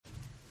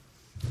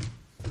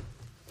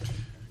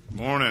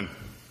Morning.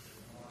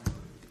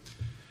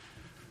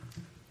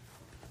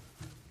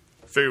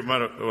 Figured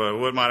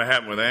what might have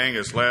happened with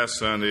Angus last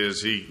Sunday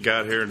is he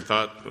got here and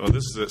thought, well,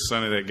 this is that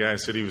Sunday that guy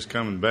said he was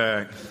coming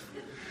back.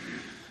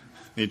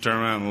 He turned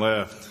around and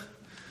left.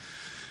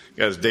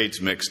 Got his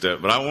dates mixed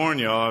up. But I warned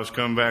you all I was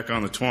coming back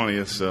on the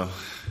 20th, so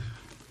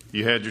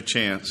you had your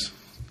chance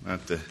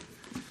not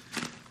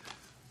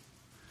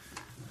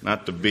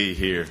to be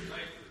here.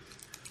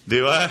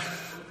 Do I?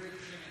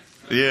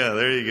 Yeah,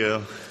 there you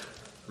go.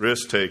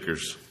 Risk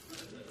takers.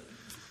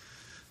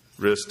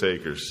 Risk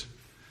takers.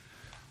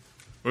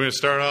 We're going to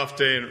start off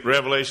today in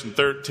Revelation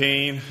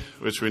 13,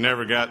 which we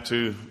never got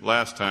to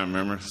last time,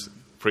 remember? The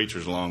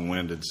preacher's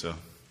long-winded, so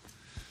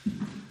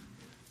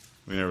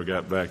we never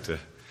got back to.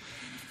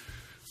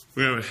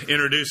 We're going to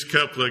introduce a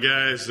couple of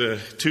guys,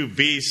 two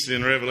beasts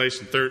in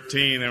Revelation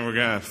 13, and we're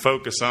going to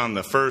focus on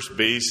the first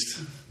beast.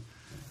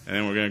 And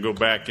then we're going to go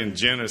back in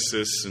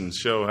Genesis and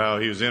show how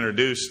he was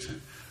introduced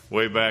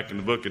way back in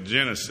the book of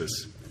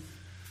Genesis.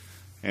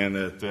 And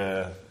that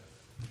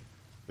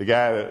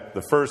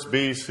the first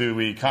beast, who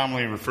we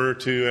commonly refer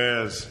to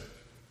as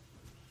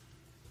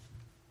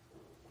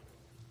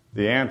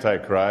the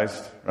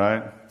Antichrist,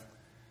 right?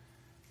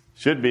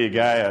 Should be a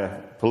guy,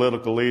 a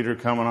political leader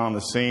coming on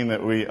the scene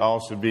that we all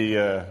should be,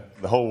 the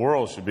whole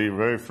world should be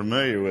very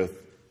familiar with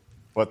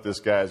what this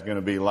guy is going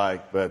to be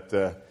like. But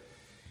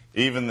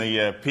even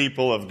the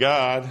people of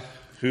God,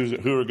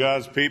 who are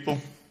God's people?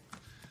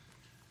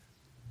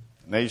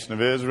 Nation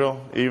of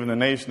Israel. Even the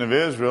nation of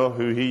Israel,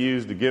 who he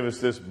used to give us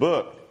this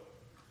book,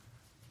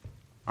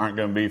 aren't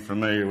going to be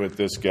familiar with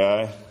this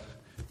guy,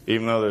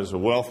 even though there's a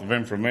wealth of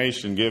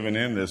information given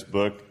in this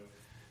book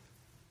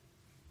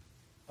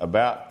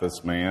about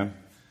this man.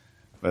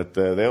 But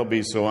they'll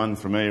be so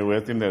unfamiliar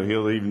with him that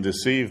he'll even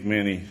deceive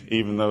many,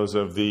 even those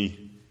of the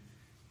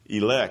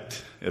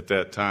elect at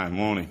that time,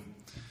 won't he?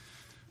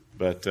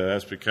 But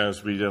that's because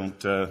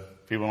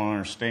people don't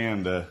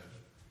understand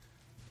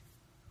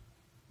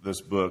this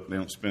book. They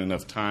don't spend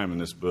enough time in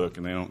this book,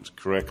 and they don't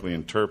correctly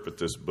interpret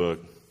this book.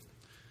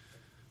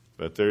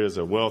 But there is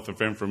a wealth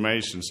of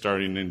information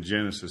starting in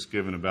Genesis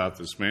given about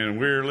this man, and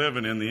we're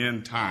living in the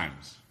end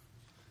times.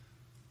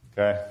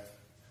 Okay?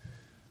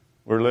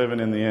 We're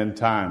living in the end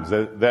times.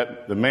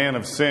 That the man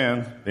of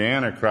sin, the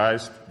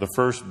Antichrist, the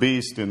first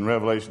beast in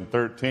Revelation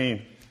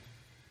 13,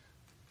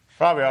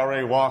 probably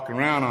already walking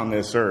around on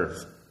this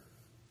earth.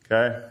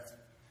 Okay?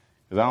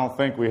 Because I don't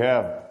think we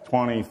have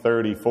 20,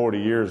 30, 40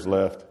 years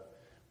left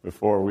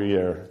before we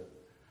are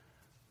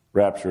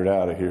raptured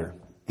out of here.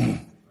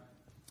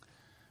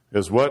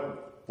 Is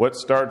what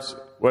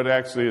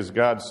actually is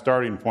God's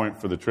starting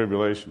point for the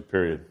tribulation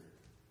period?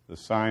 The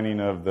signing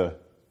of the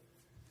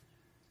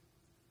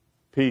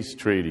peace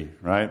treaty,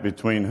 right?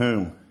 Between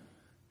whom?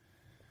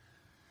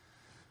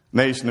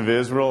 Nation of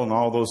Israel and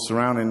all those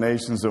surrounding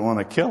nations that want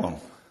to kill them.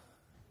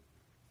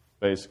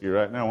 Basically,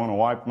 right now, want to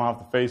wipe them off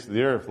the face of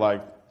the earth.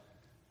 Like,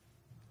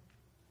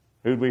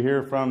 who'd we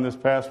hear from this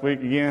past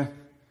week again?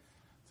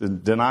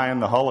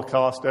 Denying the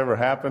Holocaust ever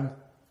happened?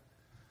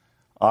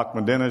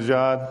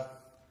 Ahmadinejad.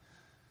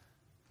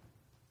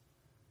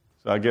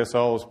 So I guess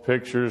all those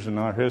pictures in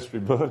our history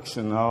books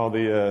and all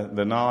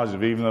the knowledge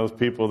of even those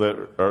people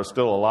that are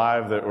still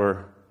alive that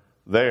were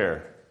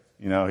there,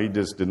 he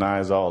just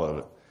denies all of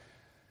it.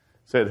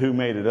 Said, who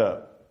made it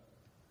up?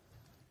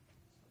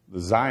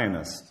 The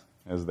Zionists,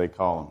 as they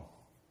call them.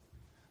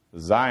 The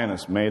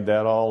Zionists made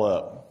that all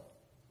up.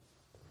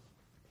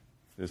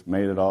 Just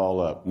made it all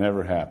up.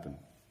 Never happened.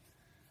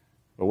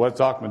 But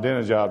what's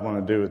Ahmadinejad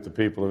want to do with the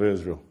people of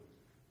Israel?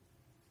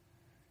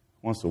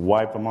 Wants to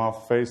wipe them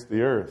off the face of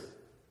the earth.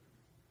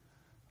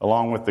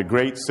 Along with the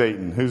great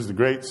Satan. Who's the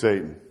great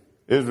Satan?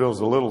 Israel's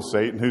the little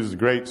Satan. Who's the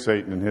great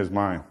Satan in his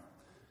mind?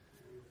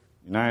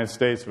 United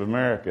States of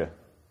America.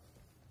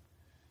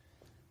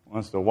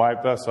 Wants to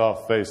wipe us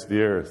off the face of the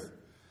earth.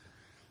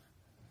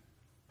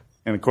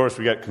 And of course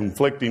we got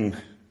conflicting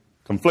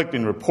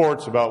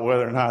reports about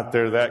whether or not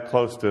they're that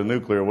close to a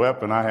nuclear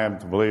weapon. I happen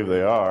to believe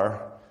they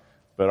are.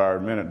 But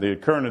the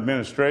current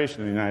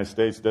administration in the United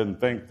States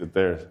doesn't think that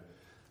they're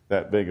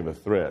that big of a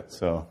threat.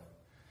 So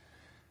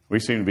we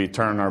seem to be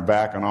turning our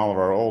back on all of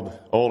our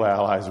old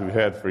allies we've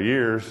had for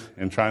years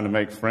and trying to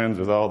make friends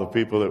with all the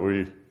people that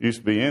we used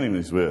to be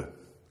enemies with.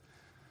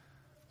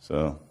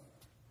 So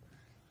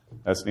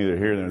that's neither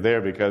here nor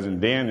there, because in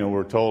Daniel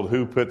we're told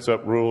who puts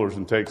up rulers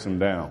and takes them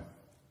down.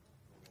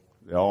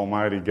 The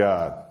Almighty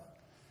God.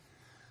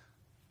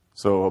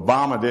 So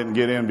Obama didn't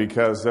get in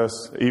because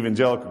us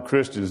evangelical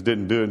Christians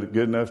didn't do a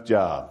good enough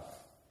job.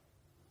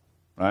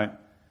 Right?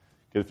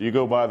 If you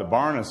go by the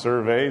Barna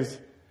surveys,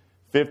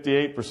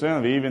 58%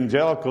 of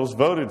evangelicals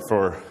voted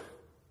for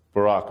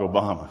Barack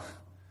Obama.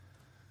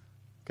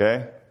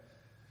 Okay?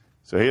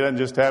 So he doesn't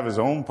just have his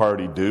own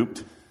party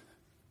duped.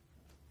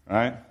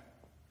 Right?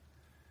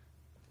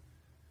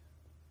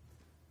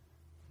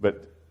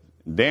 But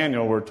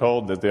Daniel, we're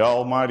told that the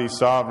Almighty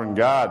Sovereign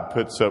God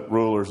puts up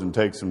rulers and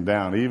takes them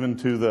down, even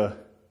to the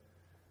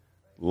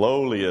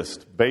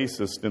lowliest,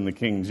 basest in the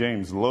King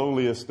James,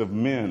 lowliest of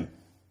men.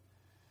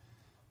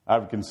 I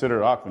would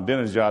consider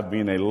Ahmadinejad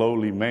being a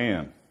lowly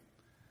man.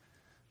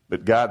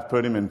 But God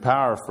put him in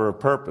power for a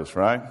purpose,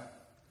 right?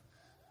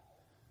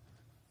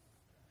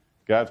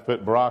 God's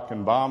put Barack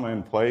Obama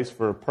in place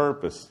for a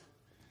purpose.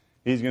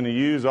 He's going to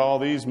use all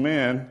these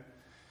men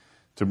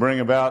to bring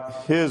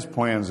about His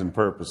plans and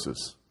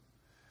purposes.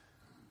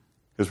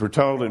 Because we're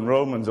told in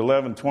Romans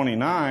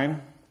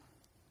 11:29,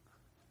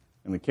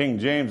 in the King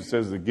James it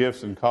says the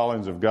gifts and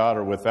callings of God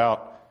are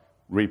without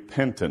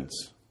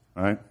repentance,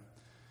 right?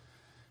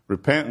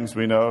 Repentance,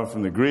 we know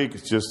from the Greek,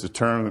 it's just a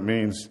term that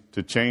means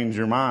to change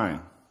your mind.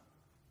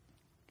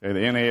 Okay, the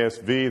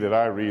NASV that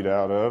I read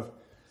out of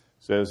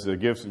says the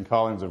gifts and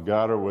callings of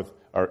God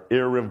are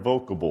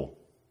irrevocable.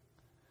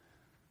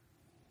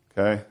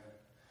 Okay?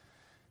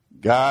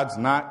 God's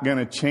not going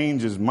to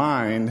change His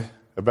mind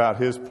about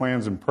His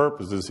plans and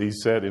purposes He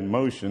set in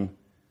motion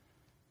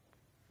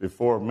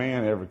before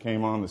man ever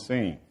came on the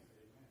scene.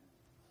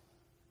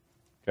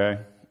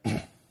 Okay?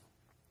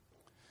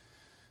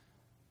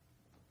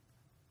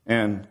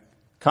 And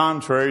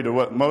contrary to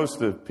what most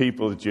of the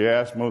people that you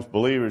ask, most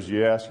believers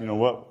you ask,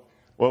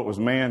 what was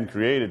man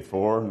created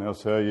for? And they'll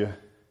tell you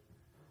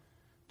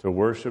to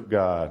worship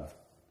God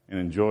and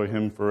enjoy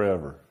Him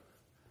forever.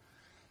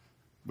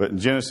 But in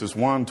Genesis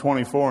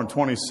 1:24 and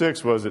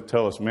 26, what does it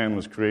tell us man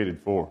was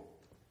created for?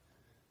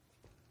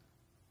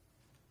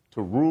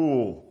 To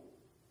rule.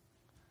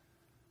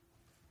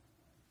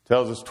 It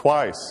tells us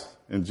twice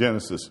in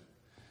Genesis.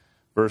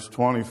 Verse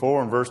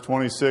 24 and verse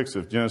 26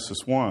 of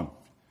Genesis 1.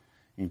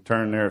 You can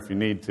turn there if you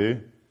need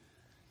to.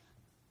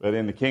 But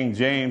in the King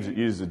James, it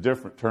uses a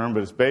different term,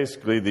 but it's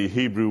basically the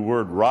Hebrew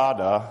word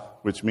rada,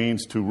 which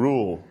means to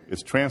rule.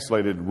 It's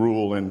translated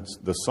rule in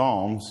the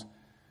Psalms.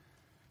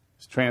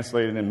 It's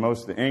translated in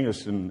most of the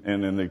English, and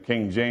in the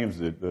King James,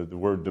 the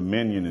word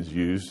dominion is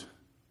used.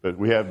 But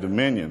we have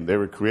dominion. They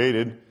were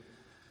created,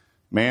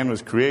 man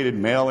was created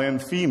male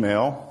and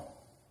female,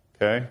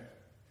 okay,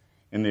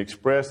 in the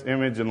express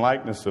image and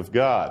likeness of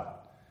God.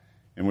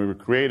 And we were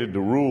created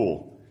to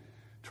rule.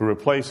 To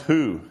replace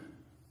who?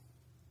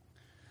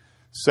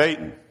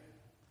 Satan.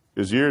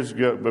 Because years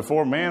ago,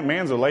 before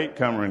man's a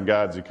latecomer in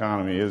God's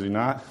economy, is he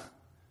not?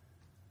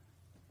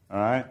 All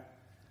right?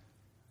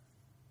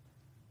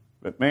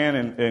 But man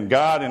and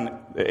God in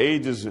the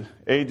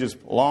ages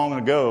long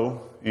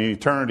ago, in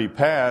eternity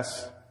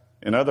past,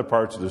 in other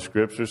parts of the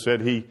Scripture,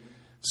 said He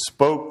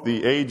spoke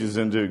the ages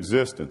into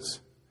existence.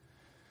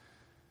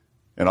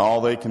 And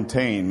all they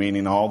contain,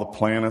 meaning all the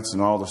planets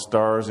and all the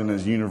stars in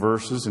His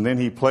universes. And then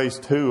He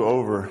placed who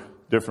over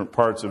different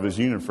parts of His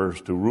universe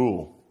to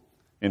rule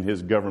in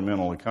His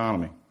governmental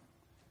economy?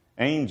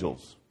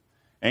 Angels.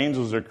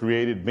 Angels are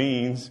created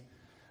beings.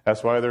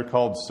 That's why they're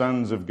called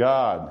sons of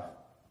God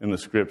in the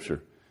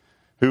Scripture.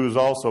 Who is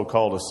also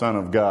called a son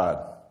of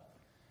God?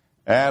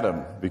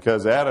 Adam,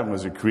 because Adam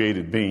was a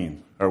created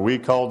being. Are we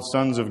called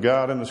sons of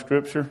God in the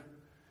Scripture?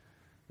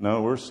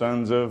 No, we're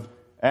sons of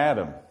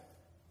Adam.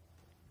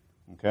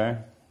 Okay?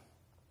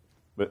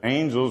 But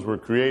angels were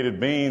created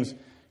beings.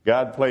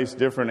 God placed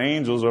different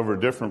angels over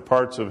different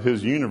parts of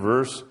His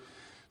universe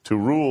to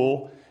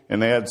rule,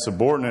 and they had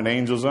subordinate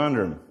angels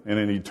under Him. And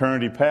in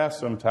eternity past,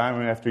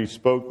 sometime after He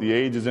spoke the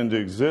ages into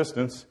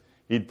existence,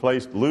 He'd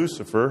placed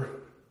Lucifer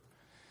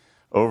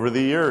over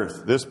the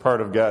earth, this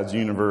part of God's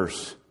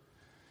universe.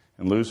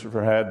 And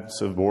Lucifer had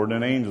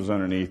subordinate angels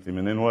underneath him.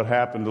 And then what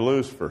happened to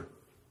Lucifer?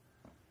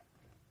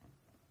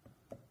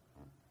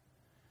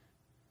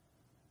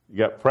 He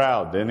got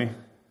proud, didn't he?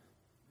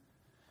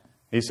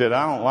 He said,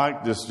 I don't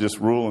like this just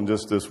ruling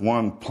just this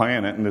one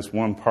planet and this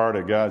one part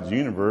of God's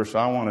universe.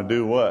 I want to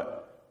do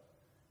what?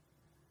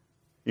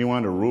 He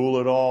wanted to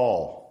rule it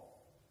all.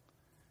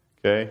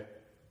 Okay?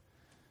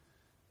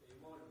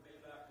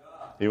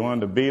 He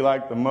wanted to be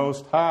like the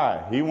Most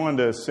High. He wanted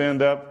to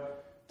ascend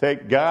up,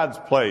 take God's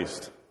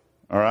place.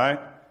 All right?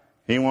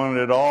 He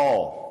wanted it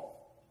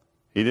all.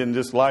 He didn't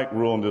just like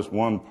ruling just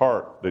one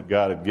part that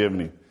God had given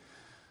him.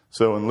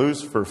 So when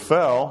Lucifer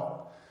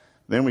fell,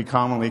 then we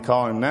commonly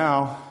call him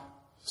now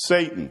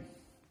Satan.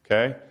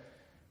 Okay?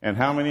 And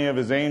how many of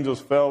his angels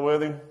fell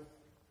with him?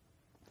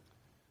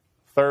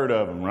 Third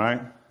of them,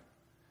 right?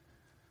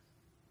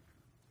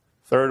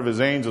 Third of his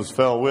angels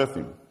fell with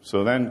him.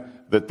 So then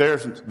that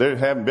they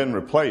haven't been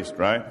replaced,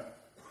 right?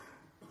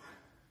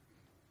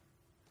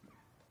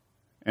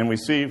 And we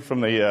see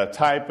from the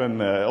type in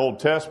the Old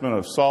Testament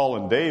of Saul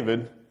and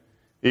David,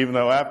 even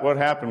though what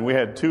happened, we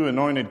had two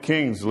anointed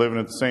kings living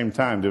at the same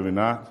time, did we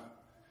not?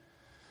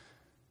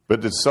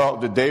 But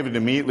did David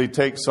immediately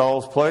take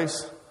Saul's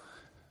place?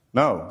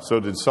 No.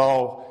 So did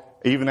Saul,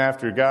 even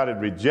after God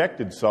had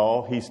rejected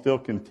Saul, he still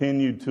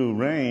continued to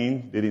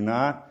reign, did he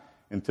not?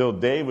 Until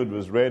David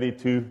was ready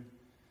to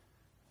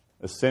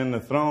ascend the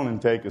throne and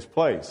take his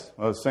place.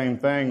 Well, the same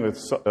thing with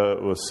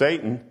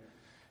Satan.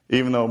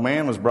 Even though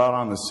man was brought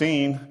on the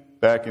scene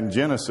back in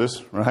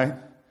Genesis, right?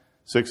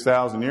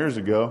 6,000 years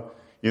ago.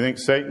 You think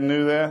Satan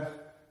knew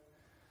that?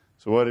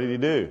 So what did he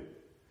do?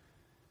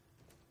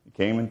 He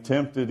came and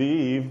tempted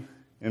Eve,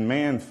 and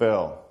man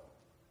fell.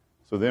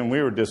 So then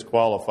we were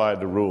disqualified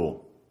to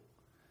rule.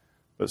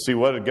 But see,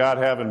 what did God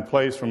have in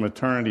place from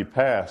eternity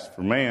past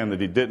for man that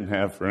he didn't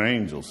have for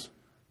angels?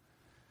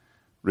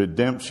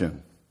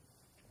 Redemption.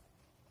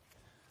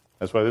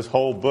 That's why this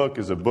whole book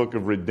is a book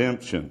of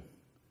redemption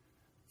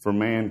for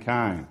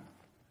mankind.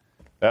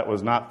 That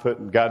was not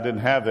God didn't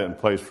have that in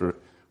place for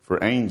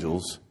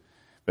angels.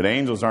 But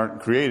angels aren't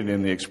created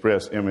in the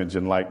express image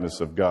and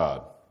likeness of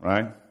God,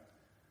 right?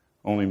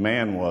 Only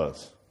man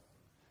was.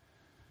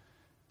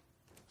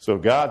 So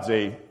God's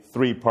a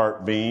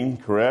three-part being,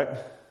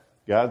 correct?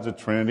 God's a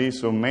Trinity,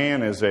 so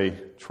man is a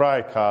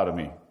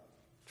trichotomy,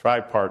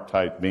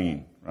 tripart-type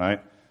being,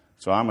 right?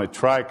 So I'm a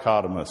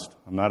trichotomist.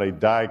 I'm not a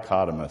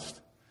dichotomist.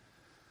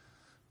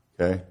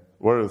 Okay?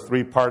 What are the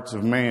three parts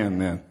of man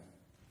then?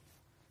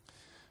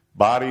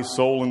 Body,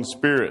 soul, and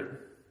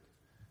spirit.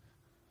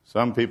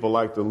 Some people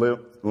like to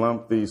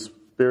lump the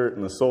spirit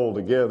and the soul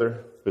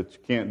together, but you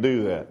can't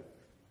do that.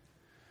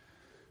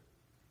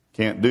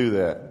 Can't do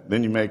that.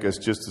 Then you make us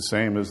just the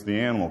same as the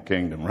animal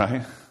kingdom,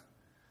 right?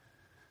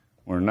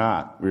 We're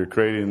not. We're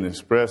created in the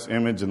express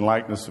image and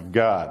likeness of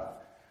God.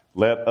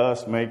 Let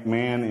us make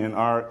man in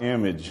our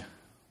image.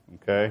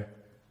 Okay?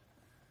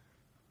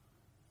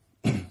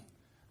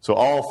 So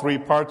all three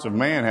parts of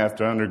man have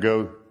to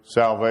undergo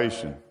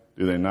salvation,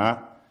 do they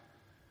not?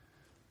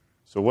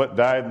 So what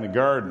died in the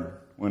garden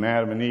when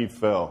Adam and Eve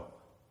fell?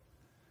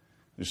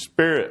 The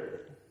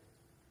spirit.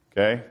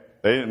 Okay?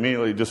 They didn't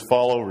immediately just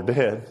fall over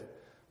dead.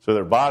 So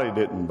their body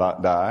didn't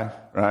die,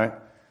 right?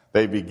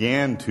 They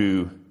began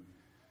to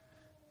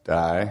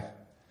die.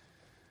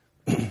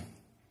 All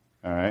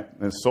right?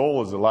 And the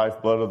soul is the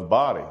lifeblood of the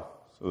body.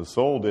 So the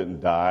soul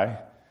didn't die,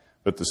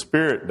 but the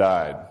spirit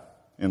died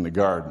in the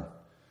garden.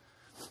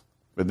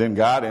 But then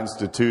God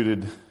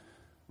started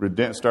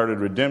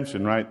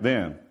redemption right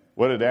then.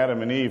 What did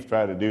Adam and Eve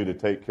try to do to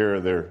take care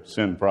of their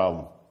sin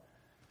problem?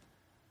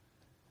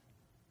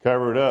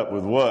 Cover it up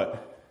with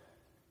what?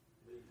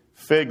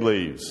 Fig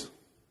leaves.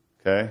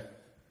 Okay?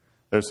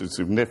 There's some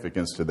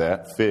significance to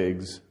that.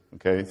 Figs.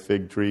 Okay?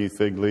 Fig tree,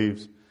 fig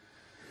leaves.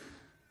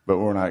 But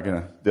we're not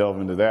going to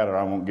delve into that, or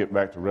I won't get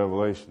back to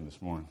Revelation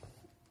this morning.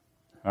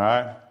 All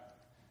right?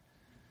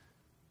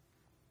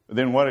 But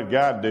then what did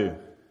God do?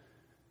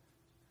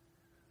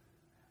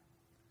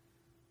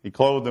 He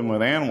clothed them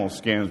with animal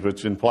skins,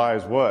 which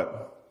implies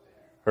what?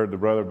 Heard the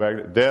brother back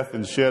there. Death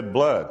and shed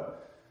blood.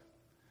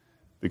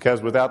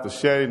 Because without the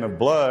shedding of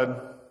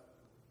blood,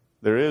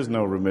 there is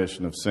no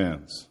remission of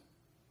sins.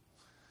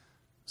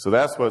 So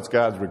that's what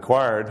God's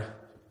required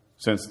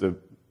since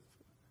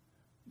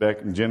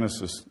back in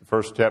Genesis,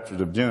 first chapters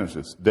of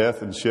Genesis,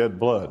 death and shed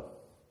blood.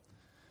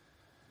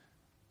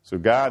 So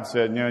God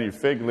said, your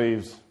fig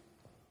leaves,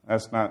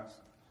 that's not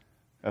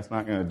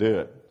going to do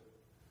it.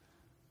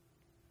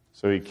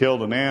 So he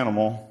killed an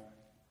animal.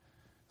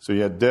 So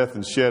you had death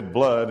and shed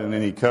blood, and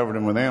then he covered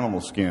them with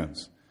animal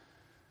skins.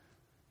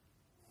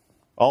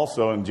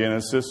 Also in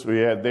Genesis,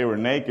 they were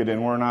naked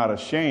and were not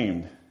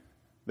ashamed.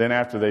 Then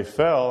after they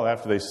fell,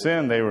 after they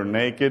sinned, they were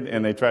naked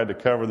and they tried to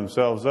cover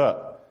themselves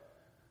up.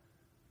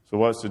 So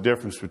what's the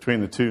difference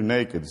between the two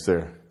nakeds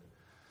there?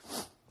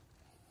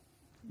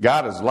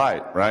 God is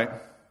light, right?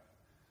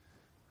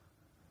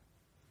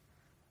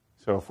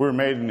 So if we're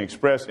made in the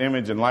express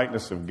image and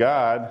likeness of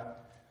God,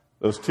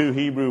 those two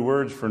Hebrew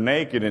words for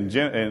naked in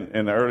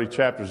the early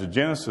chapters of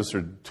Genesis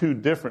are two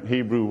different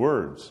Hebrew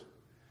words.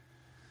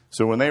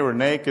 So when they were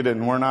naked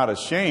and were not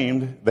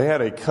ashamed, they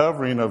had a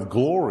covering of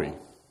glory.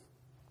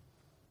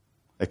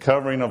 A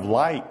covering of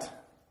light.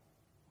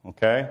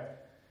 Okay?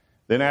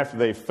 Then after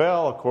they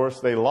fell, of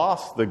course, they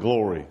lost the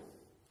glory.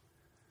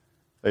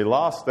 They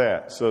lost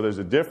that. So there's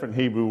a different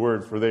Hebrew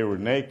word for they were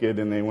naked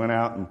and they went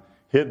out and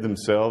hid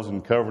themselves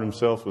and covered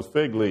themselves with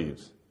fig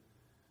leaves.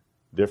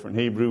 Different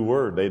Hebrew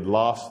word. They'd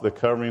lost the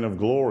covering of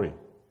glory.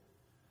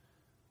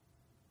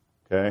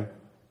 Okay?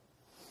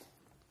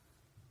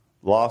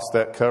 Lost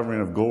that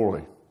covering of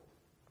glory.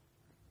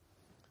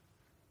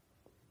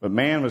 But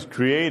man was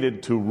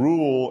created to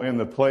rule in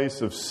the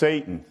place of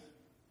Satan,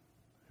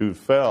 who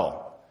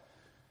fell.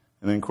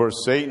 And then, of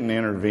course, Satan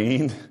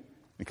intervened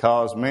and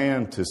caused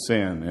man to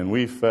sin, and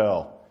we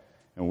fell,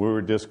 and we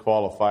were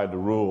disqualified to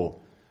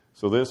rule.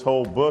 So this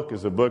whole book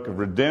is a book of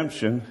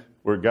redemption,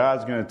 where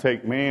God's going to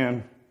take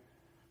man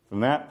from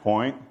that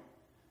point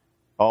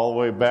all the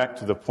way back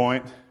to the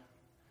point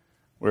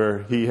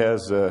where he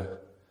has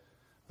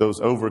those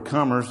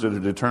overcomers that are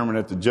determined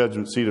at the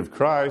judgment seat of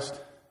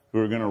Christ, who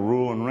are going to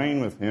rule and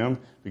reign with him,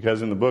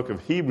 because in the book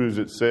of Hebrews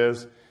it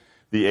says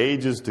the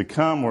ages to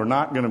come were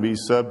not going to be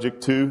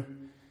subject to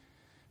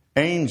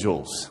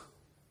angels.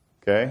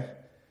 Okay?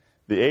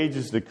 The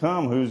ages to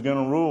come, who's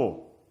going to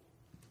rule?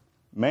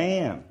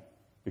 Man.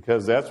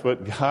 Because that's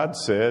what God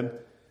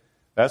said.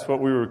 That's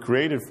what we were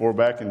created for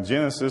back in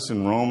Genesis.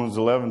 And Romans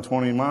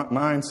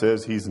 11:29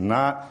 says he's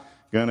not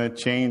going to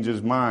change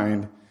his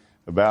mind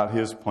about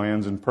his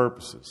plans and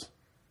purposes.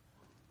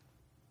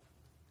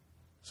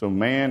 So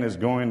man is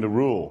going to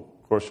rule.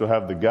 Of course, you'll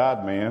have the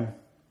God-man,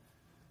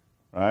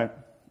 right?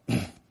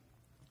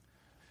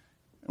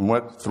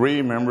 And 3,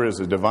 remember, is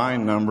a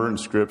divine number in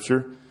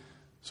Scripture.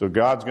 So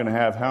God's going to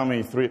have how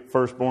many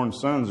firstborn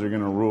sons are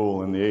going to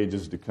rule in the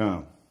ages to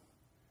come?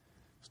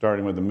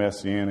 Starting with the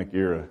Messianic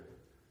era.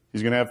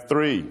 He's going to have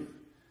 3.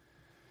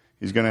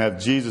 He's going to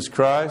have Jesus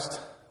Christ,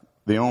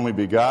 the only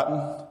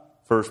begotten,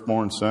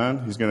 firstborn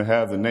son. He's going to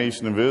have the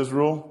nation of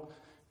Israel,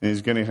 and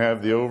he's going to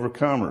have the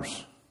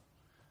overcomers.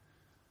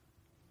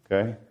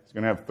 Okay? He's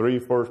going to have 3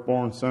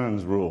 firstborn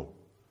sons rule.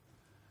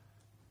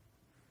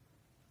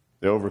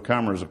 The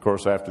overcomers, of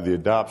course, after the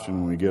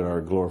adoption, when we get our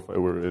glorified,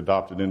 we're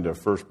adopted into a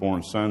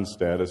firstborn son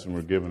status, and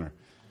we're given our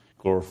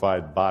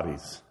glorified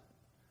bodies.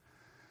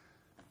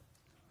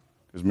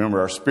 Because remember,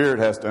 our spirit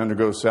has to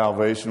undergo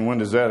salvation. When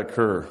does that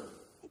occur?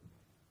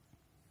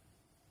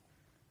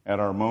 At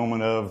our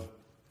moment of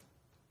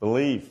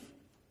belief,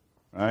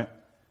 right?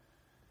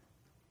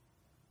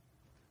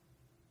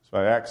 So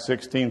Acts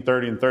 16,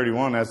 30, and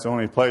 31, that's the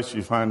only place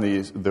you find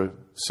the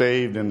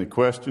saved in the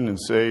question and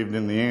saved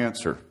in the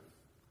answer.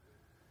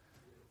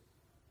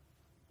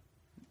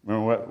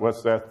 Remember,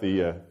 what's that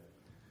the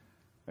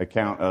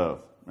account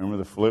of? Remember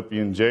the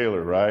Philippian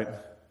jailer, right?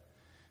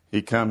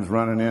 He comes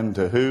running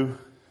into who?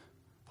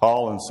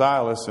 Paul and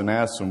Silas, and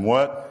asks them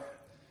what?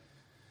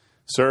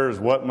 Sirs,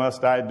 what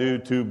must I do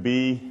to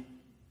be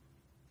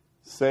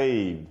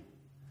saved?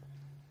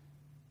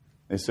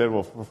 They said,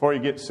 well, before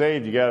you get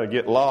saved, you got to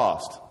get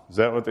lost. Is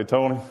that what they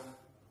told him?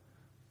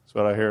 That's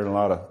what I hear in a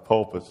lot of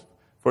pulpits.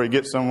 Before you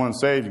get someone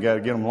saved, you got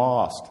to get them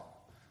lost.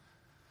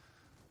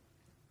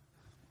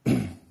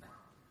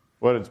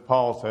 What did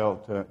Paul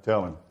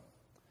tell him?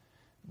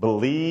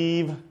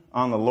 Believe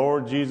on the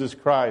Lord Jesus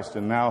Christ,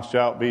 and thou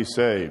shalt be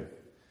saved.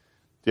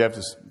 Do you have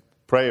to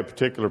pray a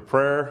particular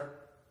prayer?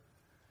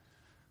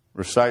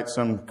 Recite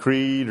some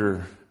creed?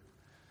 Or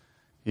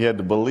you had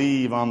to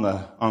believe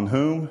on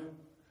whom?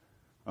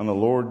 On the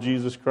Lord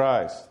Jesus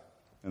Christ,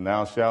 and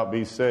thou shalt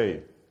be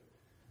saved.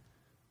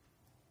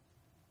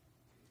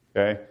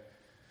 Okay?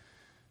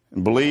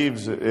 And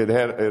believes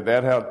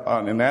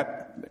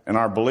and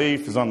our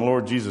belief is on the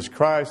Lord Jesus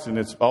Christ, and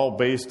it's all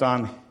based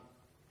on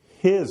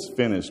His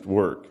finished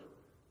work.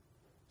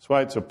 That's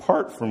why it's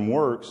apart from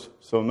works,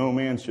 so no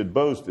man should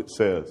boast, it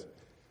says.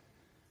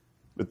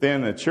 But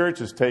then the church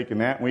has taken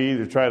that, and we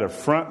either try to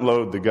front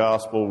load the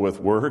gospel with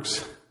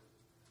works,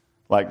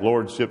 like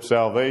lordship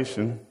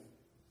salvation,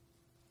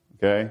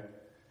 okay,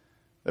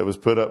 that was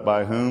put up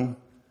by whom?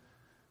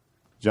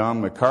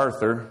 John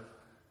MacArthur,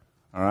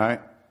 all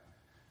right?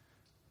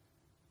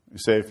 You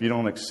say if you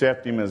don't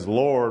accept Him as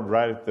Lord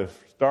right at the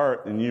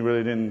start, then you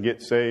really didn't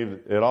get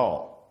saved at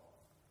all.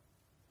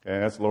 Okay,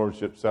 that's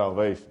lordship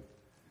salvation.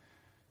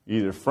 You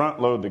either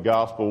front load the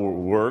gospel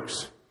with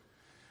works,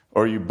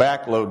 or you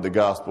back load the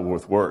gospel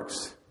with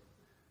works.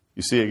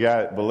 You see a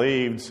guy that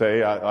believed,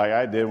 say, like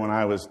I did when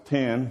I was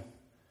 10,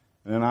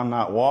 and then I'm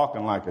not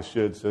walking like I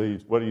should, so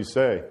what do you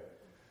say?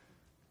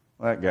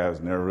 Well, that guy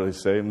was never really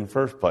saved in the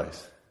first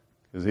place,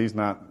 because he's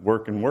not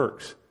working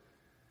works.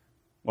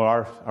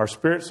 Well, our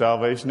spirit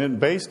salvation isn't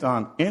based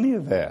on any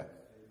of that.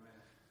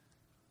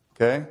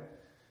 Okay?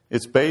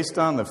 It's based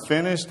on the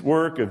finished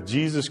work of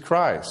Jesus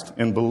Christ.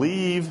 And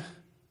believe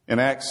in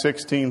Acts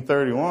 16,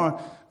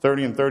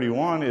 30 and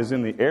 31 is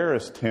in the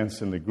aorist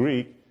tense in the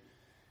Greek,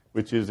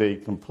 which is a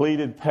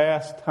completed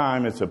past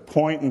time. It's a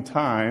point in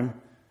time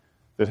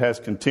that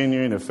has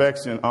continuing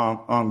effects and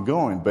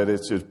ongoing. But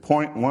it's a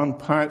point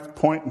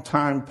in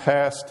time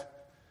past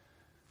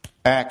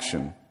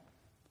action.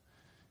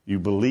 You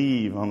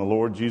believe on the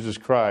Lord Jesus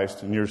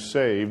Christ and you're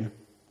saved,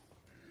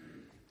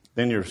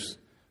 then your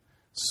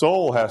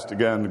soul has to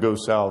undergo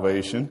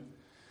salvation,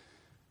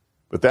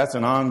 but that's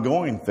an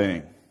ongoing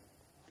thing.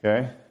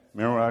 Okay?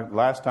 Remember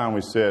last time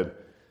we said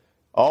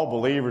all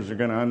believers are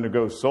going to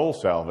undergo soul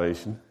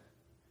salvation.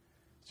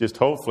 Just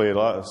hopefully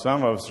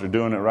some of us are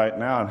doing it right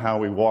now in how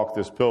we walk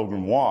this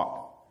pilgrim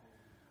walk.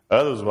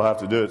 Others will have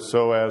to do it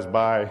so as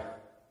by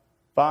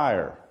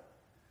fire.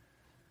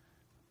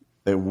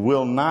 They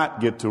will not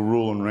get to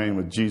rule and reign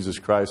with Jesus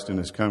Christ in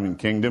His coming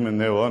kingdom,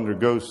 and they will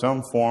undergo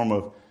some form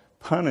of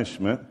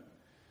punishment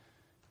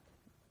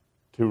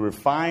to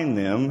refine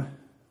them,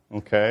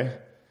 okay?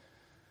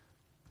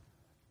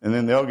 And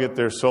then they'll get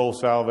their soul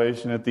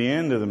salvation at the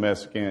end of the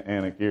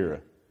Messianic era.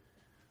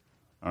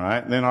 All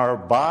right? And then our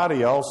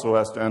body also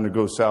has to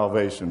undergo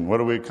salvation. What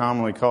do we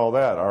commonly call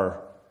that?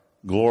 Our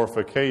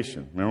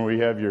glorification. Remember, we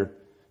have your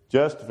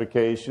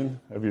justification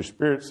of your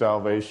spirit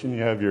salvation.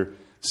 You have your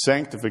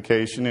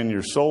sanctification in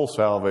your soul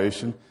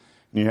salvation,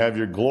 and you have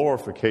your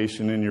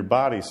glorification in your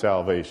body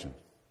salvation.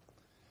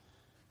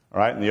 All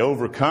right, and the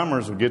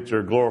overcomers will get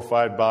their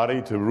glorified body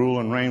to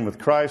rule and reign with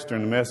Christ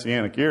during the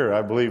Messianic era.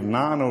 I believe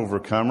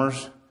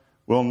non-overcomers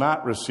will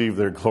not receive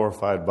their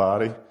glorified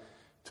body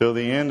till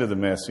the end of the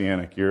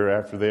Messianic era,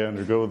 after they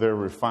undergo their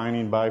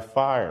refining by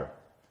fire,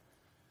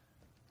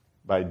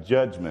 by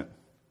judgment,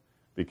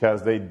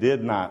 because they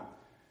did not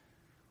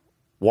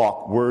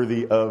walk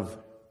worthy of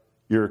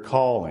your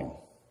calling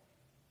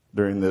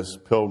during this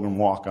pilgrim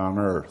walk on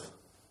earth.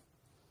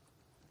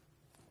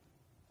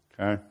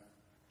 Okay?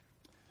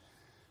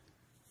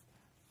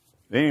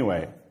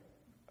 Anyway,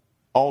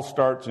 all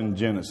starts in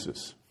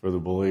Genesis for the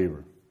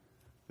believer.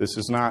 This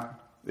is not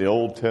the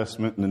Old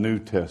Testament and the New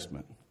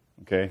Testament.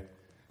 Okay?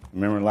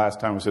 Remember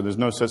last time we said there's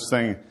no such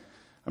thing.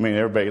 I mean,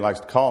 everybody likes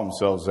to call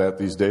themselves that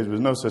these days, but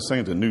there's no such thing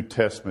as a New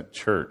Testament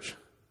church.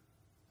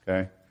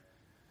 Okay?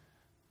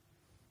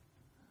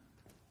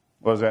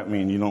 What does that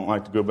mean? You don't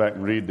like to go back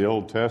and read the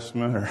Old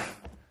Testament?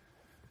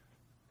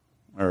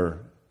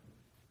 Or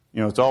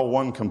it's all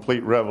one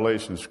complete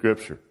revelation of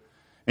Scripture.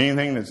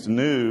 Anything that's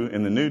new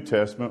in the New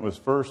Testament was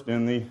first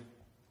in the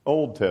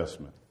Old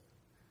Testament.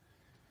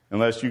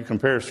 Unless you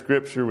compare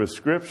Scripture with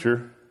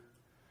Scripture,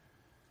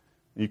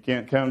 you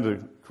can't come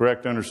to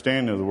correct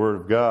understanding of the Word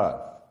of God.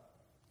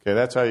 Okay,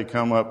 that's how you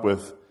come up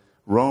with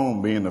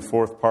Rome being the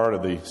fourth part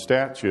of the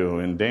statue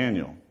in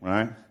Daniel,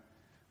 right?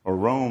 Or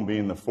Rome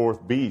being the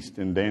fourth beast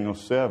in Daniel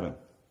 7.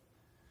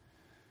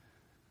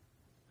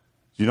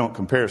 You don't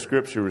compare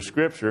Scripture with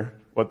Scripture.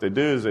 What they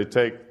do is they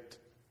take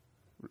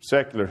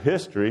secular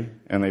history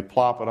and they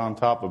plop it on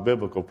top of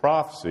biblical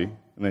prophecy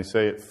and they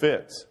say it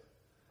fits.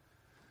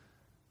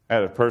 I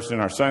had a person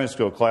in our Sunday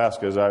school class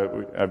because I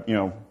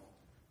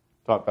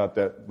talked about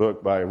that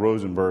book by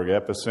Rosenberg,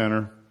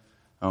 Epicenter.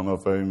 I don't know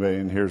if anybody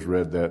in here has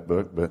read that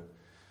book, but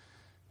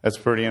that's a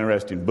pretty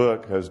interesting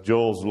book because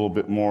Joel's a little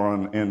bit more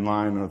in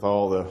line with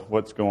all the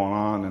what's going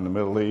on in the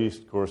Middle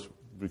East. Of course,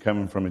 we're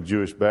coming from a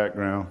Jewish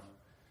background.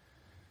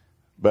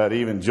 But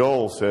even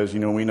Joel says,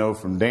 we know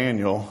from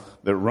Daniel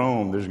that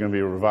Rome, there's going to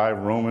be a revived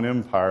Roman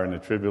Empire in the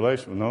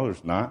tribulation. Well, no,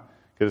 there's not,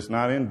 because it's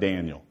not in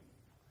Daniel.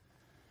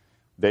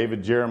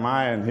 David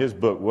Jeremiah in his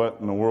book, What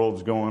in the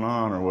World's Going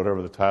On, or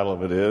whatever the title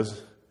of it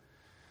is.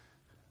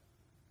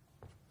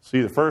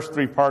 See, the first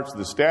three parts of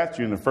the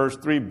statue and the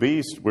first three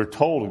beasts, we're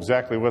told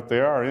exactly what they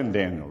are in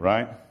Daniel,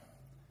 right?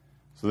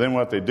 So then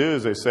what they do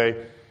is they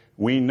say,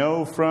 we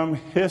know from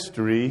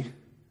history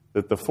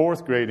that the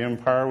fourth great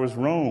empire was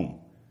Rome.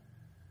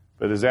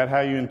 But is that how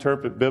you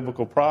interpret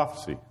biblical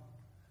prophecy?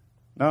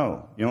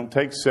 No. You don't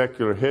take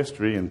secular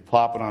history and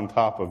plop it on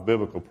top of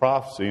biblical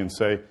prophecy and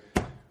say,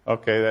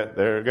 okay,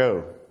 there you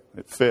go.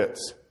 It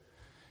fits.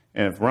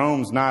 And if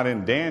Rome's not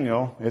in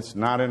Daniel, it's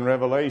not in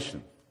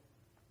Revelation.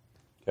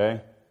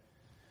 Okay?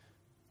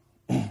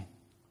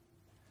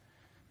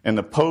 And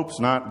the Pope's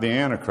not the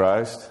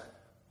Antichrist.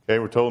 Okay,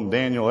 we're told in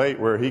Daniel 8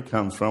 where he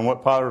comes from.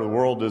 What part of the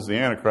world does the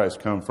Antichrist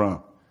come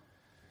from?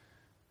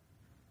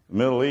 The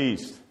Middle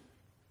East.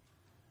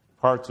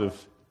 Parts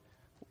of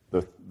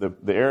the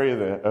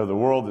area of the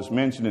world that's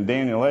mentioned in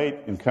Daniel 8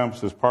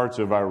 encompasses parts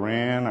of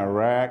Iran,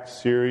 Iraq,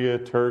 Syria,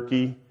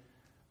 Turkey,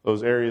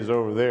 those areas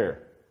over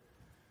there.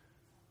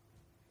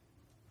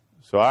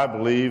 So I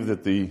believe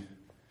that the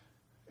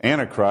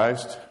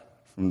Antichrist,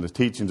 from the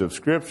teachings of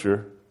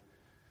Scripture,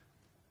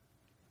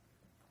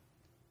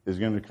 is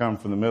going to come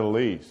from the Middle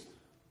East.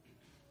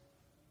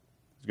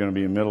 It's going to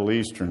be a Middle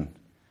Eastern,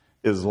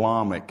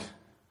 Islamic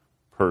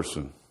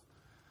person.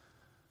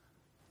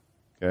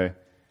 Okay?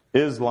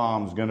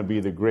 Islam is going to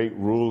be the great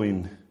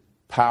ruling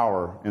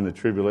power in the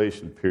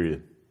tribulation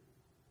period.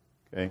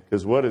 Okay?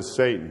 Because what is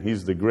Satan?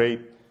 He's the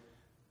great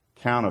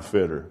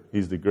counterfeiter.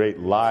 He's the great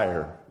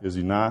liar, is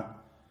he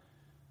not?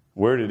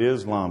 Where did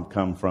Islam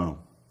come from?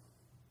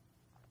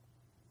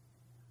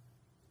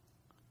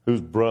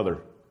 Whose brother?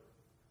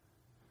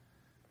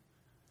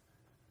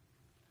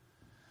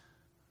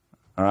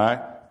 All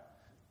right?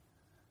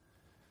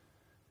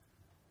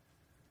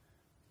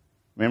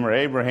 Remember,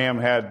 Abraham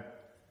had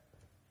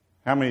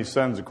how many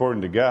sons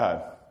according to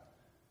God?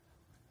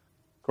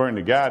 According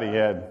to God, he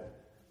had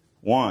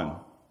one,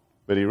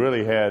 but he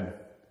really had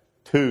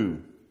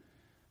two.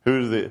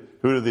 Who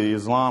do the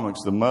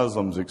Islamics, the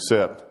Muslims,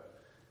 accept?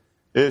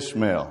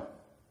 Ishmael,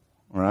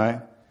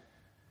 right?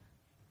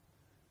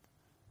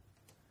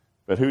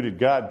 But who did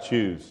God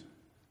choose?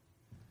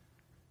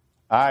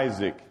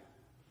 Isaac.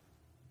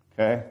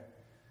 Okay?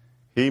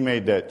 He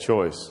made that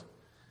choice.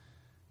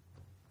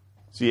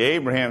 See,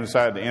 Abraham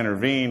decided to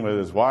intervene with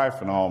his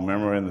wife and all,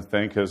 remember, in the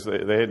thing, because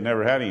they had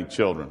never had any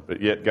children.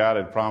 But yet God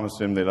had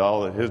promised him that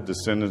all of his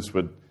descendants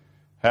would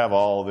have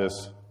all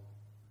this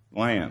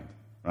land,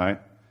 right?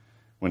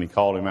 When he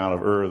called him out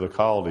of Ur of the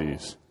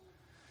Chaldees.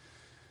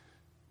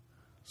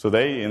 So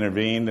they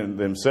intervened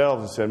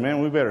themselves and said,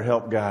 man, we better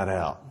help God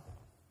out.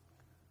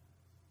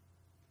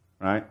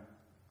 Right?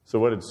 So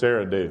what did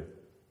Sarah do?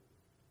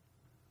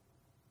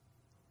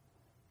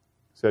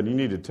 Said, you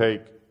need to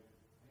take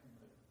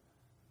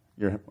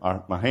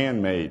my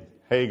handmaid,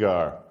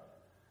 Hagar,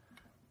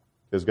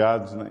 because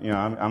God's,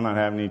 I'm not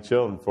having any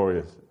children for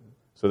you.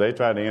 So they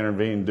tried to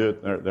intervene and do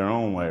it their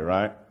own way,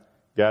 right?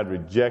 God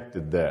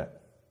rejected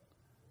that.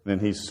 Then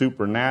he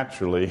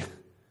supernaturally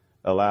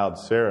allowed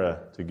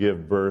Sarah to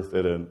give birth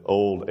at an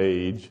old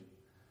age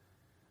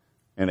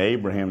and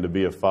Abraham to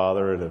be a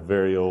father at a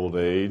very old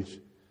age.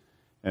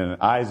 And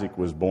Isaac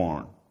was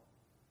born.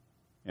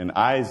 And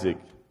Isaac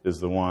is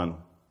the one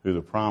who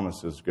the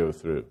promises go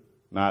through,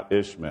 not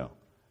Ishmael.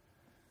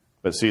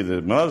 But see,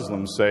 the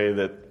Muslims say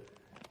that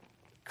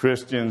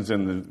Christians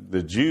and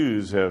the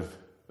Jews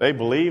they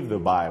believe the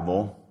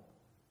Bible,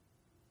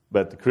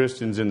 but the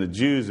Christians and the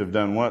Jews have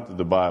done what to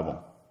the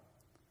Bible?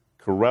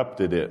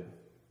 Corrupted it,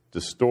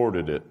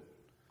 distorted it.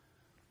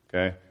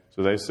 Okay?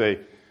 So they say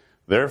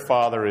their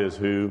father is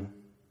who?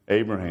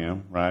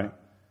 Abraham, right?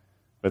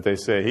 But they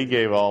say he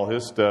gave all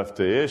his stuff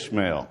to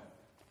Ishmael.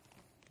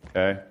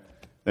 Okay?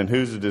 Then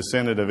who's the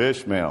descendant of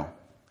Ishmael?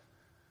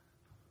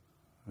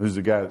 Who's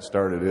the guy that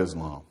started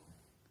Islam?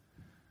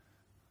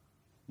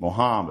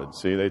 Muhammad.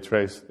 See, they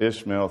trace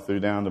Ishmael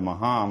through down to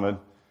Muhammad,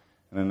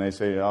 and then they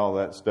say all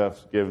that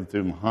stuff's given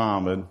through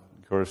Muhammad.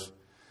 Of course,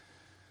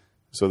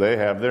 so they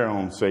have their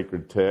own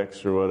sacred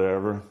texts or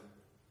whatever.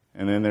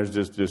 And then there's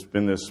just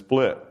been this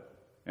split.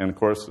 And of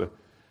course,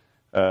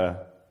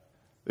 there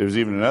was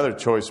even another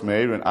choice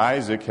made when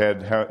Isaac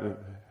had, how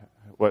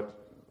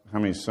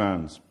many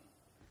sons?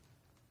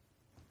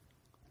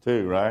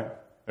 2, right?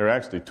 They're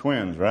actually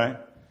twins, right?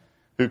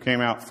 Who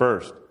came out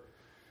first?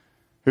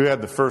 Who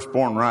had the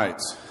firstborn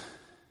rights?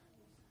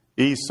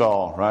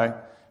 Esau, right?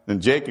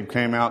 Then Jacob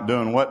came out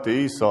doing what to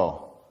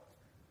Esau?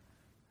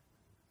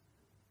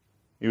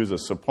 He was a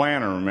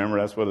supplanter, remember?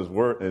 That's what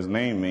his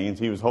name means.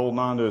 He was holding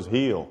on to his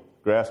heel,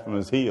 grasping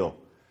his heel.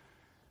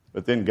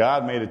 But then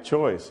God made a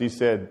choice. He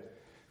said,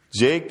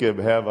 Jacob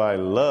have I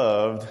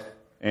loved,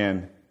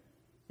 and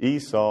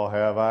Esau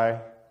have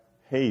I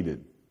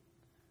hated.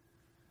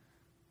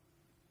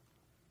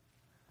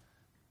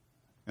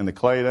 And the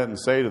clay doesn't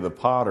say to the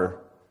potter,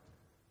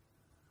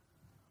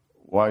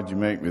 why'd you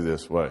make me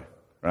this way?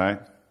 Right?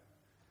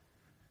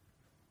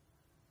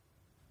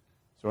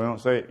 So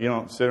you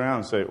don't sit around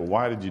and say, well,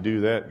 why did you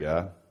do that,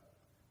 God?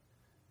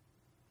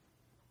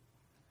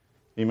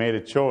 He made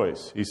a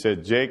choice. He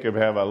said, Jacob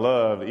have I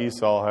loved,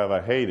 Esau have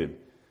I hated.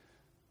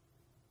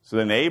 So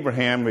then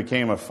Abraham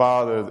became a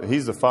father.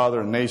 He's the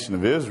father of the nation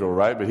of Israel,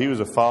 right? But he was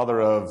a father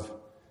of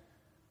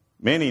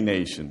many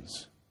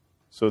nations.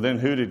 So then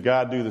who did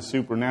God do the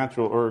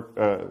supernatural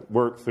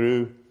work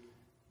through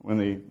when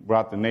he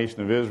brought the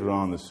nation of Israel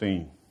on the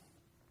scene?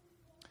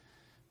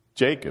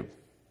 Jacob.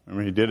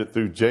 Remember, he did it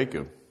through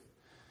Jacob.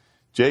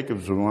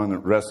 Jacob's the one that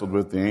wrestled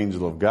with the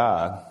angel of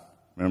God.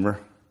 Remember?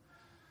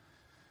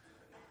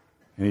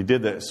 And he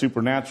did that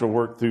supernatural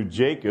work through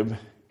Jacob,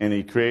 and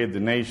he created the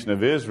nation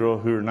of Israel,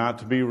 who are not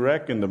to be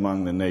reckoned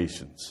among the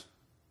nations.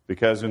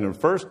 Because in the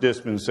first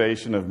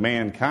dispensation of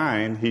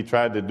mankind, he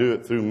tried to do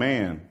it through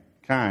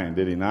mankind,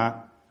 did he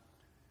not?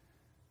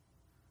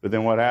 But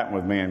then what happened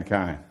with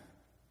mankind?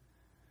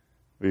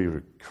 We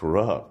were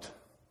corrupt,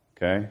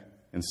 okay?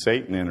 And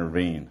Satan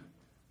intervened,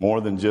 more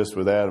than just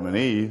with Adam and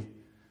Eve.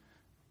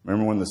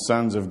 Remember when the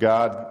sons of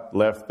God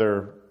left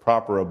their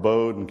proper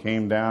abode and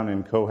came down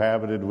and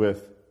cohabited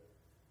with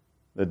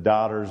the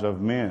daughters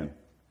of men?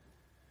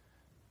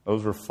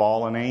 Those were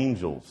fallen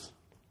angels,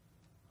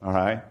 all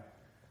right?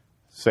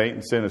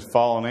 Satan sent his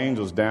fallen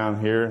angels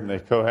down here, and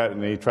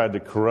they tried to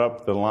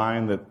corrupt the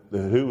line that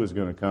who was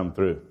going to come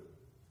through?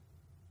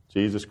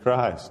 Jesus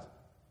Christ,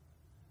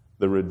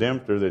 the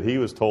Redemptor that he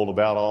was told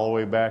about all the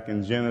way back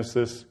in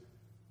Genesis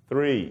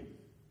 3.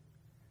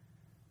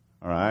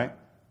 All right?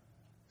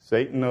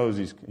 Satan knows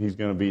he's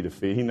going to be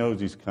defeated. He knows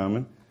he's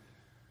coming.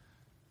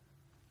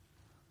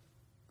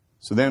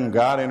 So then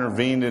God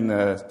intervened in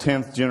the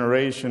 10th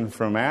generation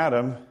from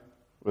Adam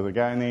with a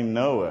guy named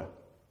Noah.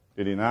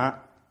 Did he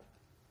not?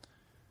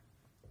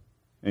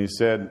 And he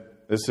said,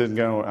 "This isn't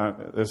going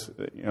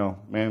to,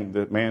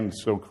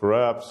 man's so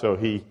corrupt, so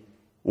he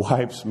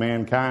wipes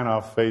mankind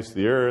off the face of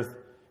the earth,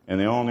 and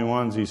the only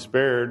ones he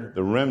spared,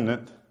 the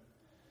remnant,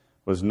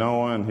 was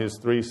Noah and his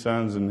 3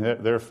 sons and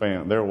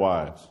their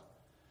wives."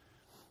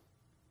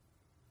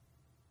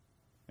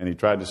 And he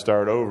tried to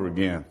start over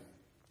again,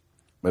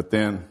 but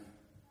then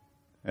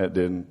that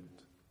didn't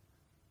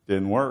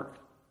work.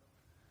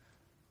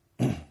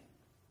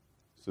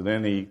 So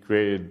then he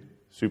created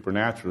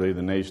supernaturally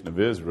the nation of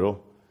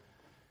Israel.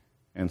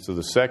 And so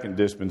the second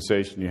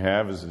dispensation you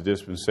have is the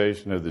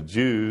dispensation of the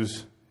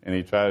Jews, and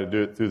he tried to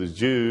do it through the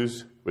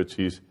Jews,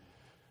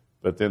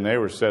 but then they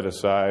were set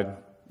aside.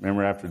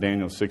 Remember, after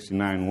Daniel's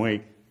 69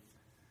 week,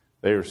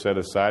 they were set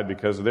aside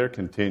because of their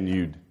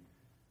continued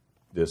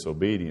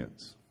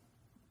disobedience.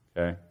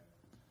 Okay?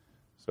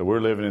 So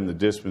we're living in the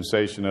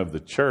dispensation of the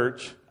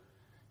church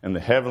and the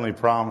heavenly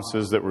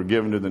promises that were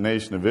given to the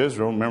nation of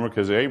Israel. Remember,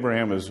 because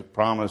Abraham has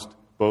promised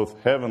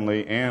both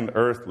heavenly and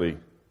earthly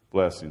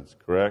blessings,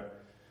 correct?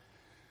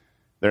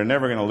 They're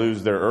never going to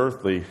lose their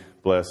earthly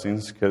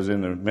blessings, because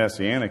in the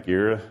Messianic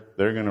era,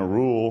 they're going to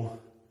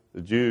rule,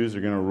 the Jews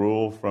are going to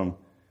rule from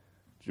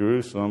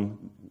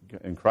Jerusalem,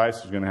 and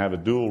Christ is going to have a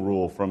dual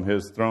rule from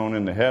his throne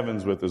in the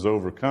heavens with his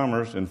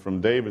overcomers, and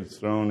from David's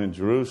throne in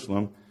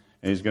Jerusalem.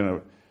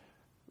 And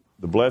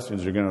the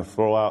blessings are going to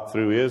flow out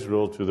through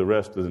Israel to the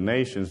rest of the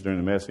nations during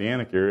the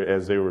Messianic era,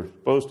 as they were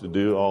supposed to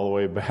do all the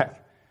way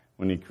back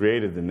when he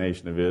created the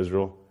nation of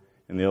Israel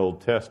in the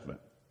Old Testament.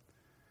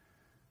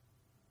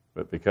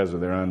 But because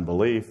of their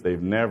unbelief,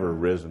 they've never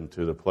risen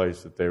to the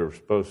place that they were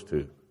supposed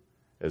to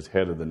as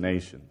head of the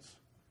nations.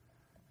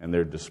 And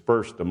they're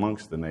dispersed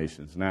amongst the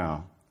nations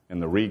now.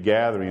 And the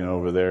regathering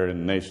over there in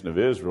the nation of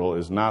Israel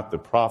is not the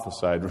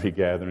prophesied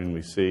regathering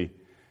we see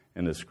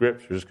in the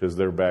Scriptures, because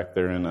they're back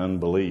there in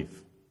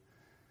unbelief.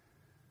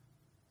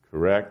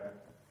 Correct?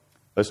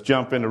 Let's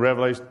jump into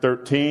Revelation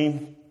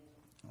 13.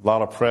 A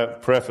lot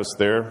of preface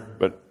there,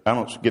 but I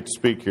don't get to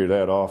speak here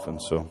that often,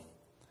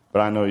 but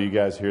I know you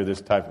guys hear this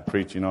type of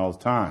preaching all the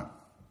time.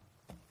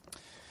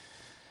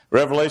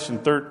 Revelation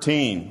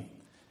 13,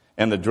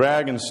 and the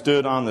dragon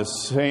stood on the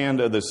sand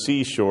of the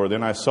seashore.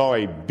 Then I saw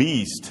a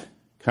beast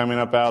coming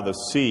up out of the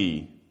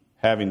sea,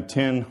 having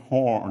 10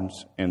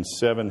 horns and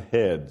 7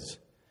 heads.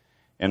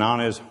 And on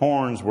his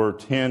horns were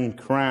 10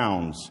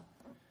 crowns.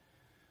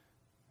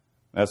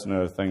 That's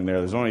another thing there.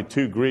 There's only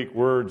 2 Greek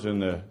words in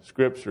the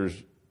Scriptures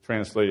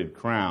translated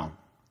crown.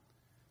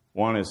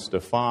 One is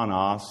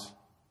Stephanos,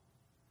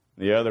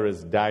 the other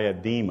is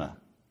diadema.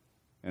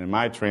 And in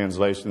my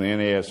translation, the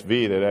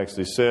NASV, that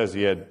actually says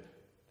he had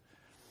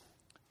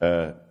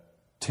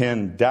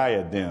 10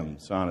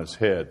 diadems on his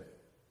head.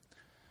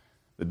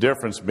 The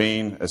difference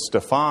being a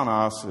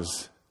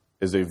Stephanos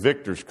is a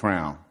victor's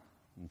crown.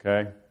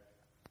 Okay?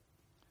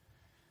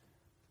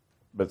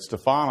 But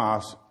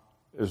Stephanos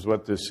is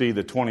what they see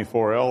the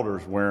 24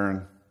 elders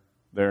wearing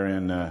there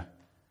in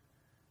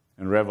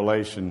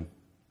Revelation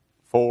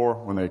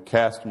 4 when they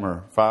cast them,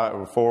 or 5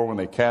 or 4 when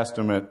they cast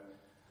them at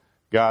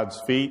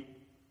God's feet.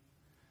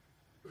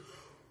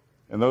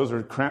 And those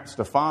are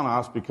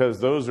Stephanos because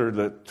those are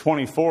the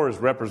 24 is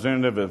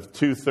representative of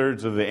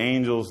 2/3 of the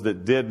angels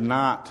that did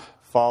not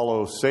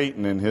follow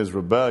Satan in his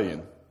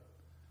rebellion.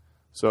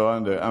 So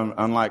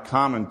unlike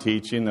common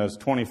teaching, those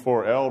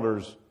 24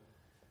 elders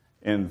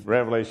in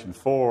Revelation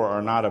 4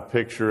 are not a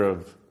picture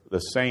of the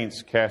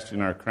saints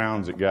casting our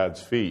crowns at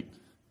God's feet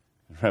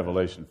in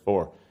Revelation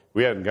 4.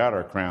 We hadn't got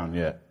our crown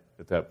yet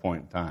at that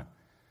point in time.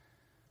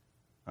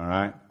 All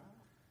right?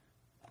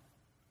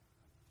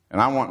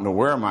 And I'm wanting to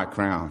wear my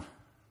crown,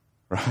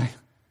 right?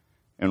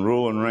 And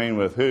rule and reign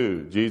with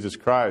who? Jesus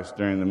Christ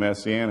during the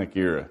Messianic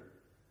era.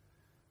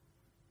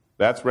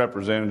 That's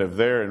representative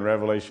there in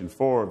Revelation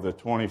 4. The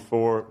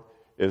 24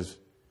 is,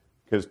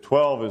 because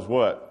 12 is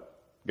what?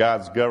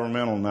 God's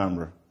governmental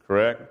number,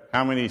 correct?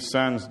 How many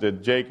sons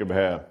did Jacob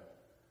have?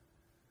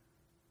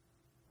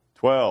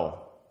 12.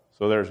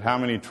 So there's how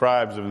many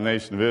tribes of the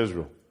nation of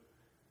Israel?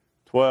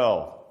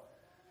 12.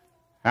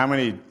 How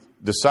many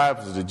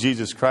disciples did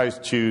Jesus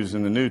Christ choose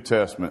in the New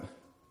Testament?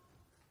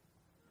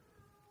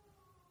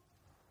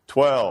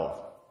 12.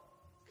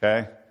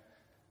 Okay?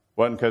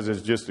 Wasn't because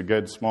it's just a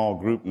good small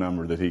group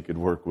number that he could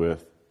work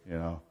with, you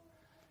know.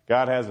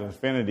 God has an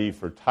affinity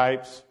for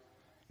types,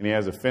 and he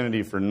has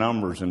affinity for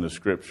numbers in the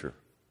Scripture.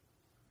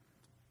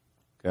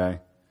 Okay?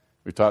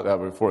 We talked about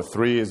before.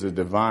 3 is a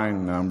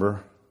divine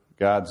number,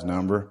 God's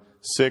number.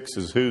 6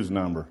 is whose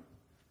number?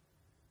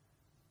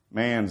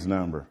 Man's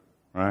number,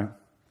 right?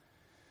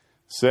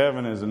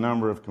 7 is a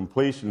number of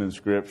completion in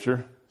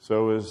Scripture.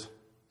 So is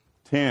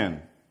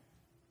 10.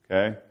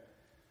 Okay?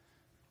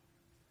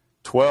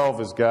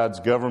 12 is God's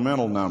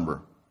governmental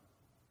number.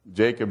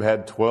 Jacob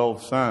had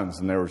 12 sons,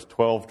 and there was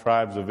 12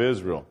 tribes of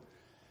Israel.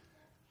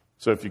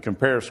 So if you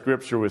compare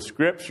Scripture with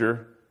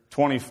Scripture,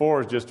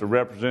 24 is just a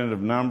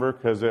representative number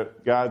because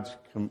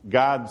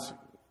God's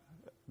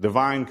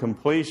divine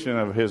completion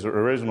of his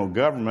original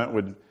government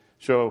would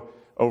show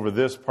over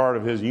this part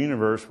of his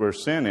universe where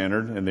sin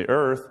entered in the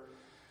earth.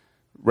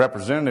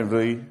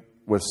 Representatively,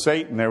 with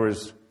Satan, there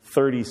was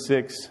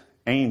 36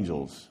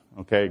 angels,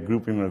 okay, a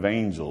grouping of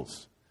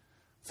angels.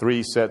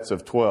 3 sets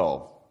of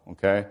 12,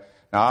 okay?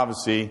 Now,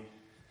 obviously,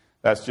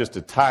 that's just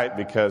a type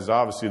because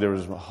obviously there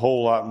was a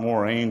whole lot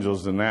more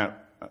angels than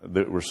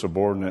that were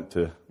subordinate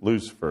to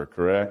Lucifer,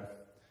 correct?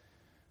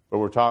 But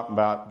we're talking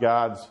about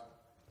God's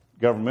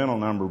governmental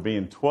number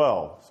being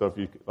 12. So if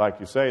you,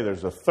 like you say,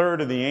 there's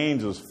 1/3 of the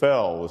angels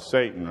fell with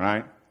Satan,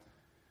 right?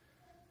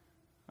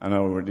 I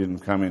know we didn't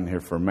come in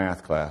here for a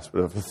math class,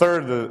 but if a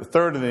third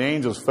of the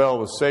angels fell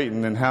with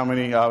Satan, then how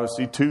many?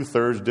 Obviously,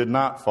 2/3 did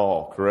not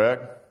fall,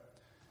 correct?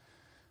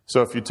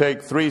 So if you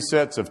take 3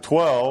 sets of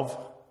 12,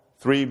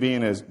 3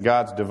 being as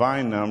God's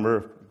divine number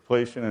of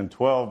completion and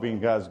 12 being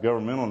God's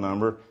governmental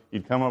number,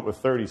 you'd come up with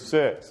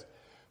 36.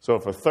 So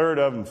if 1/3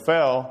 of them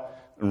fell,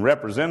 and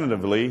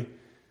representatively,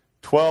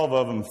 12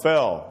 of them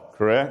fell,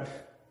 correct?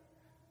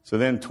 So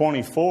then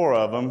 24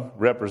 of them,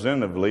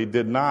 representatively,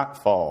 did not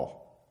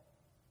fall.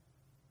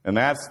 And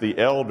that's the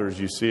elders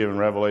you see in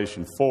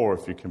Revelation 4,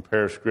 if you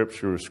compare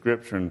Scripture with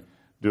Scripture and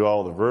do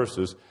all the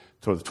verses.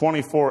 So the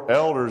 24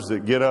 elders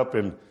that get up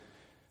and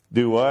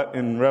do what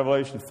in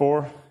Revelation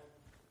 4?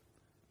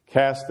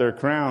 Cast their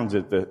crowns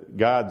at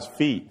God's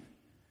feet.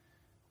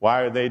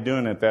 Why are they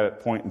doing it at that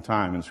point in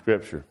time in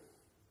Scripture?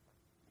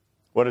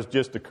 What has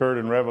just occurred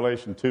in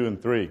Revelation 2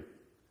 and 3?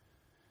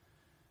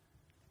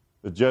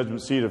 The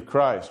judgment seat of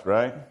Christ,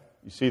 right?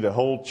 You see the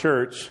whole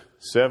church,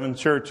 7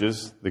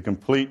 churches, the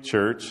complete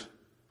church.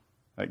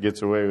 That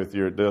does away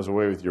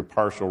with your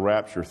partial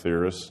rapture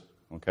theorists,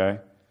 okay?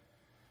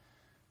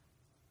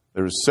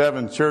 There's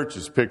 7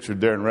 churches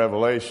pictured there in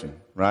Revelation,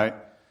 right?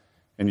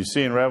 And you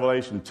see in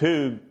Revelation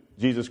 2,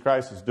 Jesus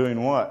Christ is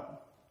doing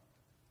what?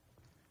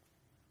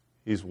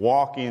 He's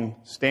walking,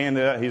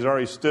 standing up. He's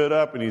already stood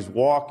up and he's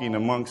walking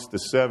amongst the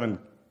 7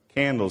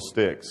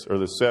 candlesticks or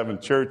the 7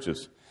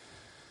 churches.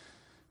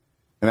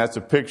 And that's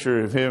a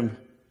picture of him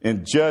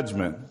in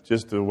judgment,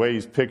 just the way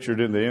he's pictured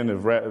in the end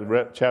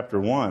of chapter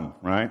 1,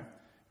 right?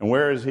 And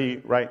where is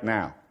he right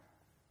now?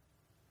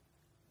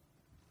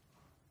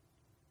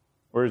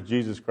 Where is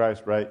Jesus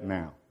Christ right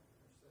now?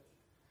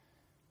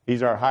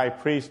 He's our high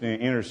priest and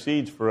he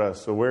intercedes for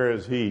us. So where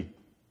is he?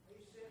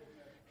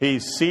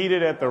 He's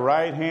seated at the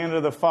right hand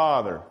of the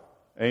Father.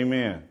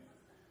 Amen.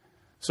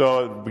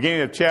 So at the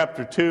beginning of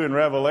chapter 2 in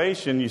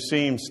Revelation, you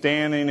see him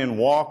standing and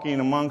walking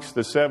amongst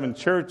the 7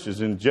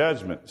 churches in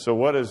judgment. So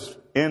what has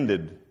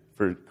ended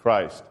for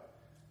Christ?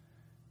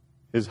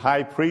 His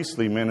high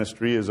priestly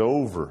ministry is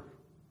over.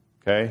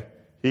 Okay?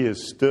 He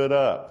has stood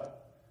up.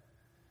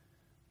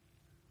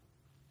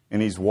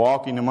 And he's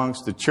walking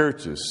amongst the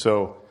churches.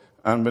 So,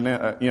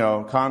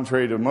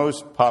 contrary to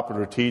most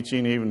popular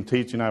teaching, even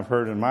teaching I've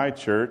heard in my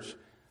church,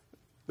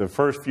 the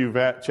first few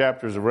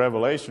chapters of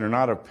Revelation are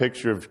not a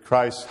picture of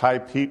Christ's high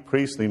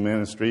priestly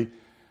ministry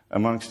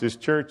amongst his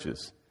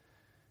churches.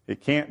 It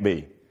can't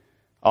be.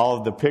 All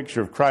of the picture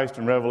of Christ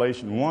in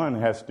Revelation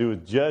 1 has to do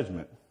with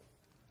judgment.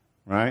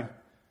 Right?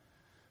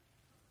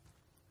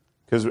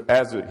 Because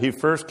as he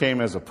first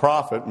came as a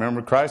prophet,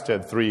 remember Christ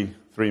had three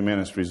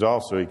ministries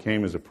also. He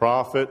came as a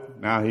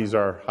prophet, now he's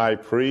our high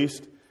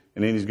priest,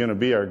 and then he's going to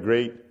be our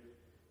great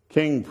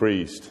king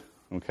priest.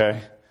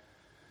 Okay?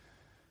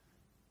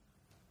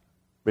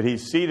 But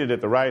he's seated at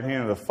the right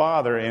hand of the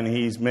Father, and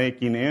he's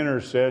making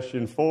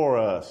intercession for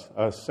us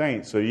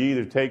saints. So you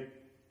either take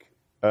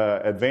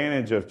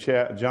advantage of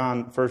 1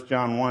 John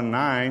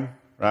 1:9,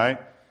 right?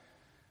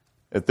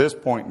 At this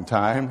point in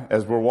time,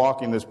 as we're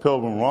walking this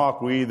pilgrim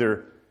walk, we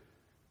either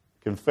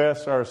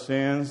confess our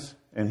sins,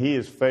 and he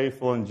is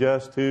faithful and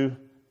just to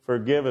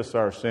forgive us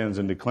our sins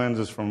and to cleanse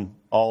us from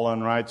all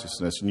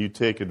unrighteousness. And you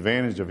take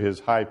advantage of his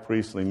high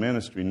priestly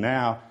ministry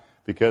now,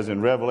 because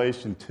in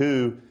Revelation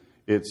 2,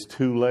 it's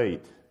too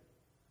late.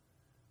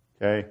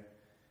 Okay?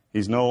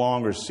 He's no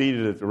longer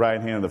seated at the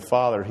right hand of the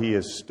Father. He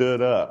has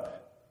stood up.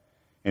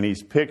 And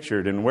he's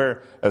pictured. And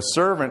where a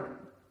servant,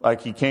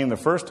 like he came the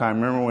first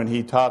time, remember when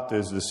he taught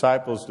his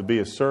disciples to be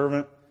a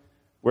servant?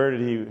 Where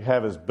did he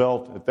have his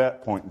belt at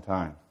that point in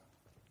time?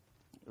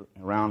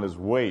 Around his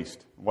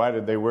waist. Why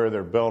did they wear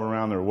their belt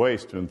around their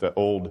waist with the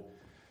old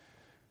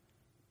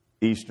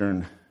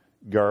Eastern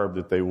garb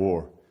that they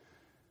wore?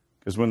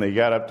 Because when they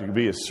got up to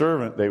be a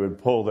servant, they would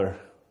pull their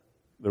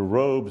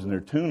robes and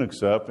their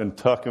tunics up and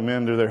tuck them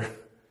into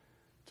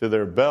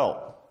their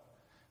belt.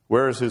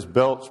 Where is his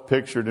belt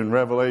pictured in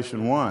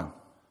Revelation 1?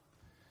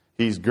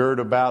 He's girt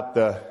about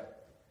the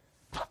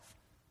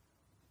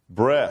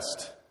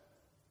breast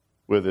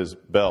with his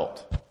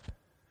belt.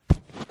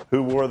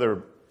 Who wore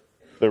their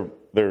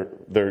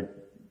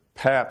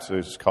paps,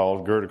 it's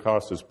called, girt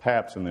across his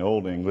paps in the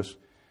Old English.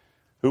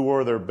 Who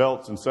wore their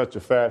belts in such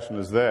a fashion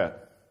as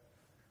that?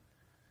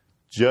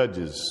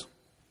 Judges.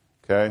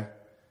 Okay?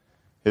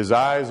 His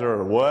eyes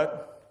are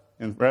what?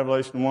 In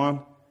Revelation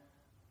 1?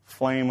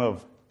 Flame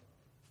of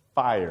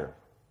fire.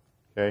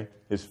 Okay?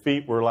 His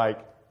feet were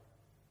like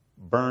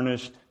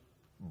burnished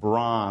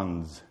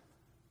bronze.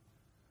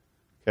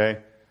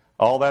 Okay?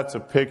 All that's a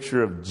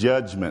picture of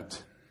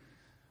judgment.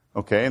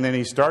 Okay? And then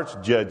he starts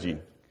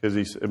judging.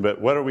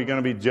 But what are we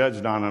going to be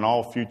judged on in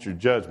all future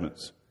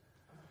judgments?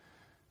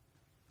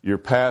 Your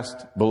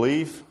past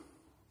belief?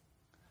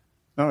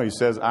 No, he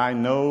says, I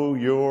know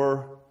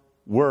your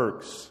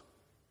works.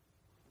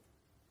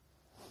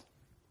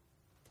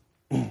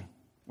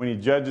 When he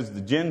judges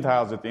the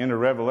Gentiles at the end of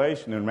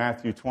Revelation in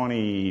Matthew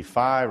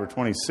 25 or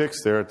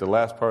 26 there at the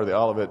last part of the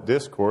Olivet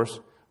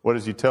Discourse, what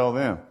does he tell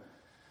them?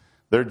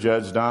 They're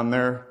judged on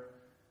their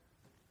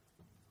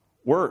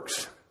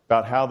works.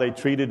 About how they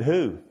treated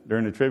who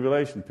during the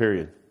tribulation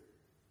period?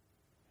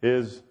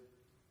 His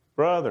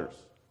brothers.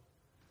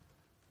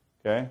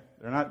 Okay?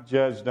 They're not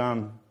judged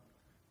on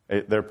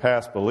their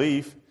past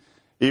belief.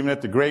 Even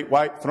at the great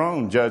white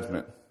throne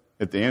judgment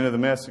at the end of the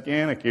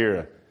Messianic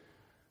era,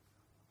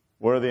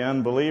 what are the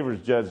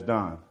unbelievers judged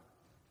on?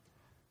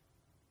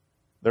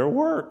 Their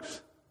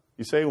works.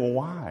 You say, well,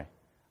 why?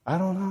 I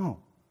don't know.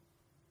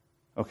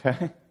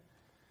 Okay?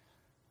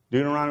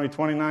 Deuteronomy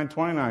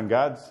 29:29,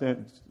 God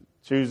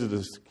chooses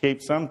to keep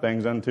some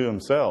things unto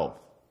himself.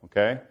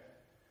 Okay?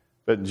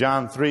 But in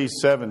John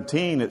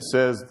 3:17, it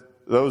says,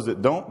 those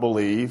that don't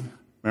believe,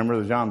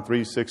 remember the John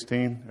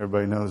 3:16?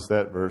 Everybody knows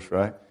that verse,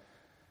 right?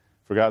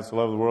 For God so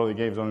loved the world, he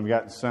gave his only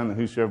begotten Son, that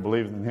whosoever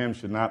believeth in him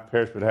should not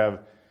perish but have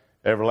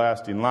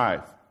everlasting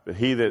life. But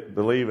he that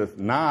believeth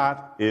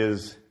not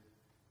is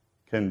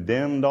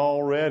condemned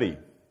already.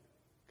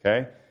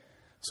 Okay?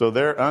 So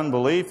their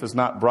unbelief is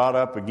not brought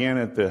up again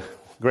at the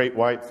great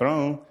white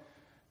throne.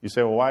 You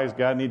say, well, why does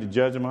God need to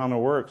judge them on their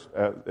works?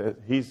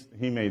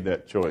 He made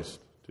that choice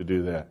to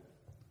do that.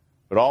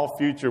 But all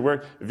future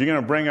work, if you're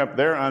going to bring up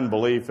their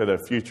unbelief at a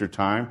future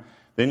time,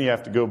 then you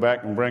have to go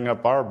back and bring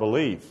up our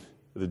belief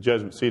at the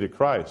judgment seat of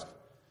Christ.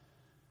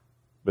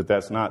 But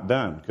that's not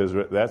done, because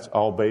that's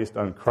all based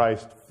on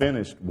Christ's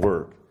finished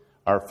work.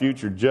 Our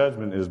future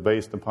judgment is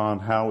based upon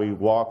how we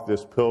walk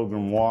this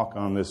pilgrim walk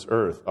on this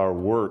earth, our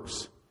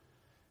works,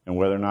 and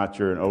whether or not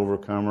you're an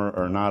overcomer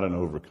or not an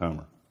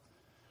overcomer.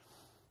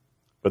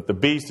 But the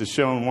beast is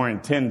shown wearing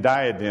 10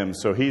 diadems,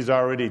 so he's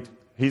already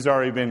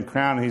been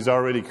crowned. He's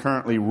already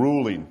currently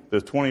ruling.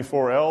 The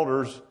 24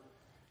 elders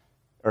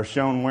are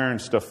shown wearing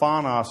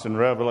Stephanos in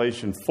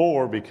Revelation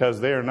 4 because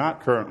they are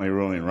not currently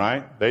ruling,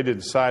 right? They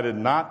decided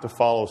not to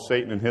follow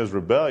Satan in his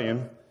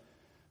rebellion.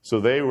 So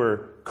they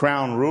were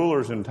crowned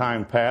rulers in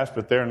time past,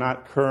 but they're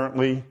not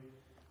currently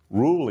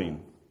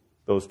ruling,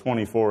 those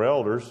 24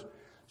 elders.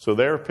 So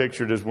they're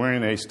pictured as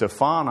wearing a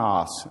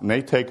Stephanos, and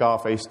they take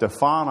off a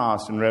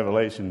Stephanos in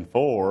Revelation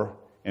 4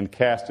 and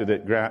cast it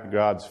at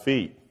God's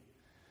feet.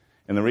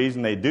 And the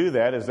reason they do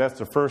that is that's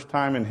the first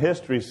time in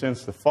history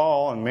since the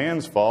fall and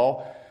man's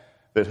fall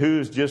that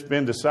who's just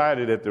been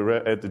decided at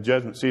the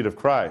judgment seat of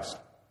Christ.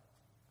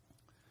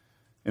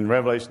 In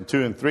Revelation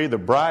 2 and 3, the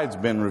bride's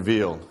been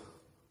revealed.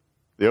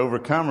 The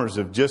overcomers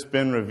have just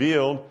been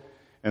revealed.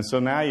 And so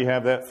now you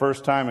have that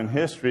first time in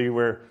history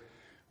where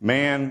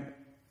man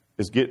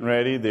is getting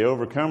ready, the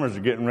overcomers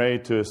are getting ready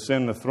to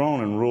ascend the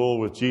throne and rule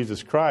with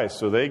Jesus Christ.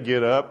 So they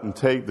get up and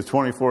the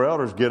 24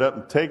 elders get up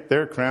and take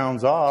their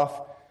crowns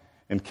off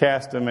and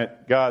cast them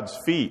at God's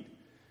feet.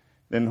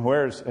 Then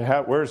where's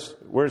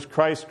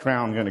Christ's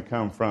crown going to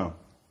come from?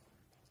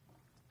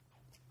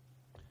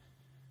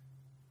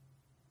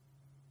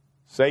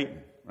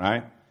 Satan,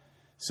 right?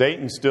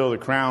 Satan's still the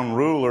crown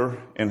ruler,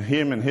 and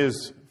him and the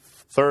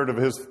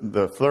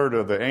third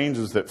of the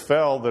angels that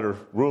fell that are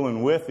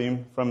ruling with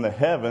him from the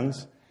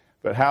heavens.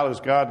 But how is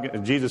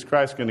Jesus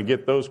Christ going to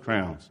get those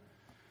crowns?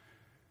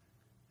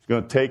 He's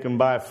going to take them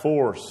by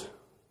force.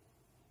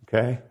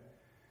 Okay?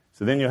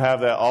 So then you'll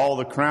have all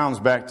the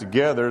crowns back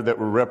together that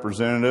were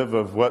representative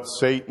of what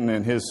Satan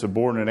and his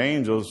subordinate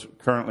angels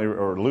currently,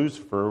 or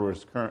Lucifer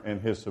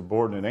and his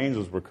subordinate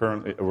angels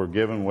were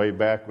given way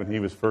back when he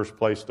was first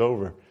placed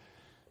over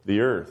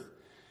the earth.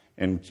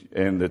 And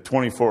the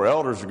 24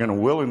 elders are going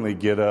to willingly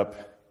get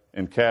up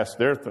and cast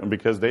their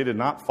because they did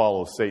not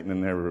follow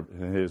Satan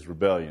in his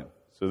rebellion.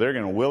 So they're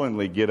going to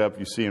willingly get up,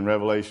 you see in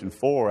Revelation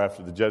 4,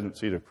 after the judgment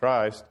seat of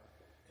Christ,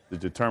 the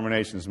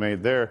determination is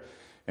made there,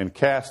 and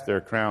cast their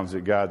crowns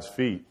at God's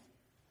feet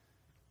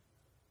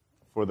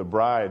for the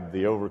bride,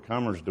 the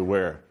overcomers, to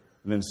wear.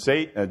 And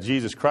then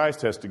Jesus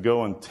Christ has to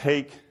go and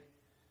take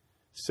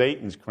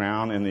Satan's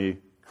crown and the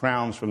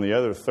crowns from the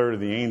other third of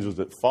the angels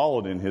that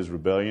followed in his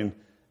rebellion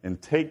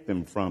and take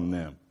them from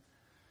them.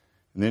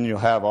 And then you'll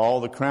have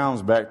all the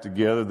crowns back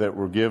together that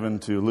were given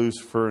to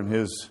Lucifer and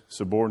his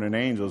subordinate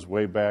angels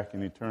way back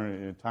in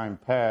eternity, in time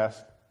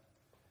past,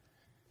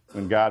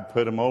 when God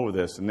put them over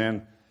this. And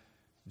then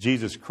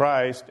Jesus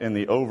Christ and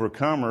the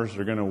overcomers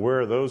are going to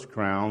wear those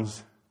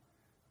crowns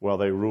while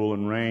they rule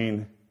and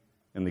reign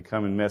in the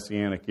coming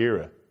Messianic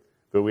era.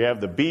 But we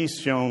have the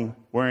beast shown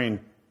wearing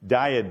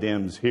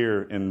diadems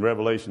here in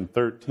Revelation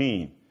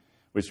 13,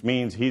 which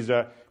means he's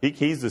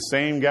the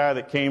same guy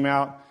that came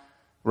out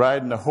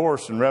riding a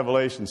horse in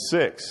Revelation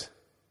 6,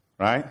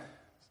 right?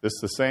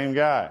 It's the same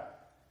guy.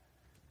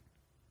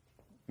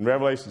 In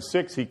Revelation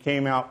 6, he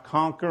came out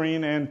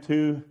conquering and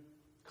to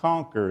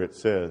conquer, it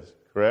says,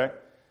 correct?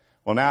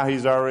 Well, now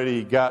he's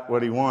already got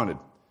what he wanted.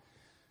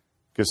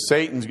 Because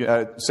Satan's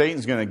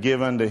going to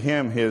give unto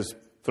him his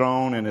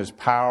throne and his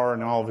power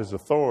and all of his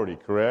authority,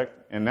 correct?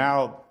 And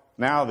now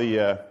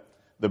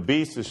the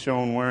beast is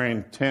shown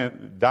wearing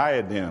 10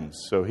 diadems.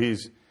 So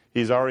he's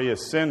already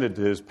ascended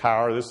to his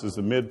power. This is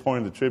the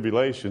midpoint of the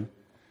tribulation.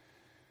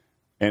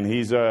 And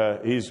he's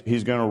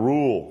going to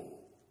rule.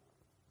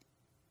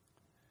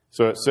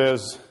 So it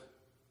says,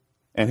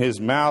 and his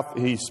mouth,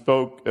 he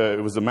spoke,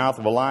 it was the mouth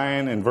of a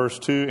lion in verse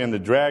 2, and the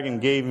dragon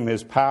gave him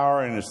his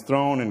power and his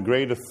throne and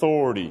great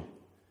authority.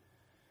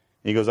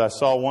 He goes, I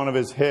saw one of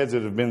his heads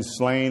that had been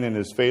slain, and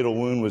his fatal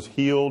wound was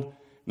healed. And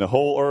the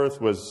whole earth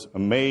was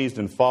amazed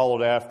and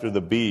followed after the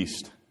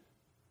beast.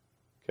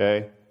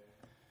 Okay?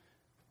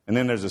 And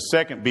then there's a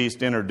second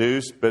beast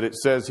introduced, but it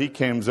says he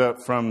comes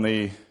up from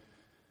the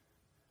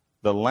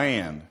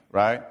land,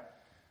 right?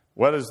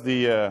 What is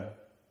the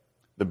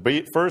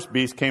first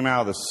beast came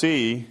out of the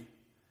sea?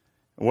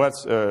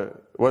 What's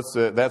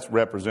that's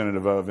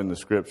representative of in the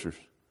Scriptures?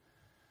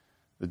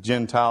 The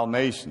Gentile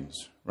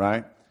nations,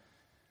 right?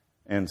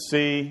 And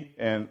sea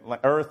and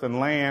earth and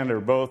land are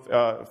both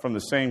from the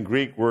same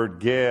Greek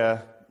word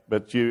 "ge."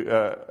 But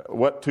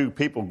what two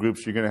people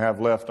groups you're going to have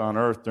left on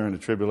earth during the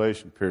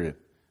tribulation period?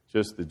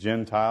 Just the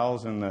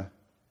Gentiles and the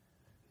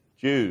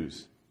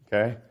Jews.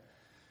 Okay.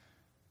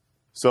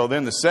 So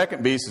then the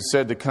second beast is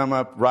said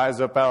to rise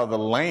up out of the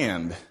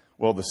land.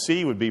 Well, the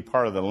sea would be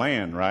part of the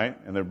land, right?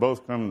 And they're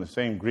both from the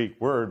same Greek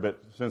word,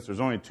 but since there's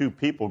only two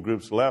people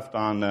groups left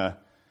on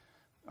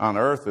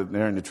earth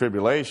during the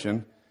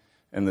tribulation,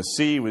 and the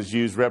sea was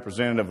used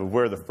representative of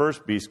where the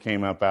first beast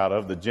came up out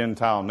of, the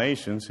Gentile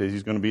nations.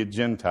 He's going to be a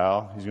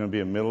Gentile. He's going to be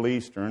a Middle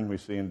Eastern, we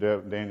see in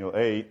Daniel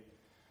 8.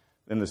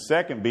 Then the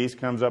second beast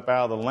comes up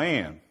out of the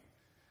land.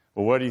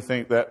 Well, what do you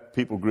think that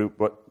people group,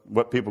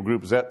 what people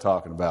group is that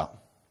talking about?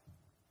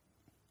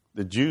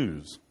 The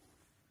Jews.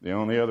 The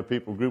only other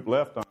people group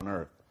left on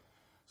earth.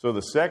 So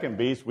the second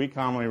beast we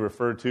commonly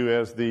refer to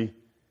as the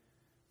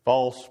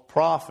false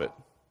prophet.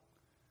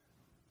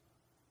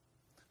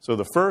 So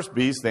the first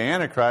beast, the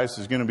Antichrist,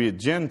 is going to be a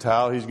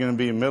Gentile. He's going to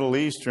be a Middle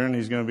Eastern.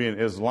 He's going to be an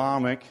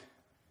Islamic,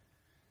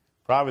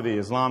 probably the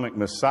Islamic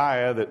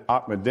Messiah that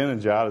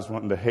Ahmadinejad is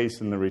wanting to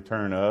hasten the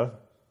return of,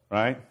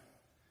 right?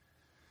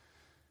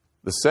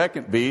 The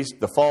second beast,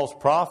 the false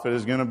prophet,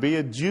 is going to be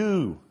a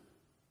Jew.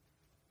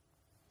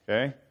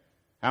 Okay?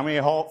 How many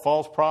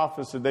false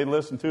prophets did they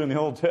listen to in the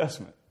Old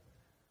Testament?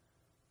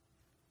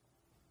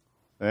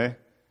 Okay?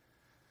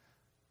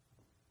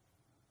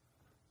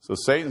 So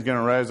Satan's going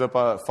to raise up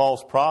a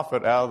false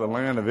prophet out of the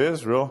land of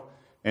Israel,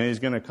 and he's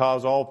going to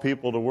cause all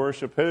people to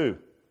worship who?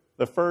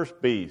 The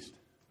first beast,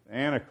 the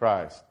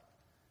Antichrist.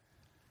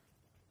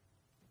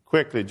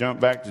 Quickly jump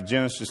back to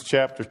Genesis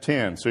chapter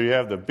 10. So you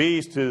have the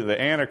beast, the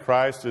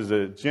Antichrist is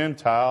a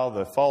Gentile,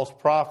 the false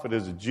prophet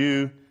is a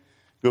Jew.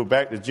 Go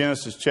back to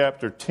Genesis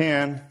chapter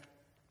 10, and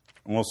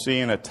we'll see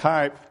in a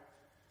type,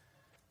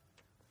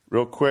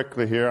 real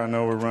quickly here, I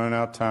know we're running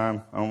out of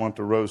time. I don't want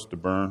the roast to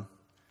burn.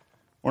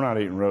 We're not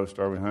eating roast,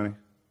 are we, honey?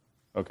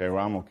 Okay,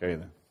 well, I'm okay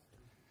then.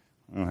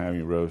 I don't have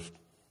any roast.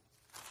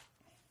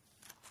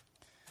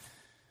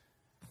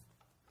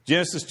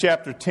 Genesis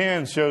chapter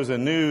 10 shows a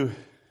new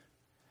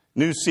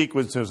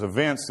sequence of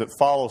events that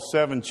follow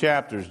 7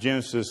 chapters.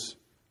 Genesis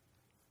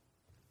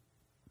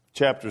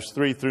chapters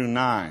 3 through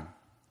 9.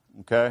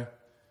 Okay?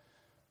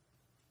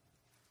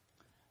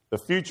 The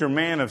future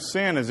man of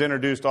sin is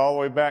introduced all the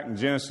way back in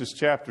Genesis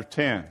chapter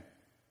 10.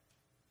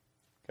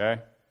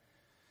 Okay?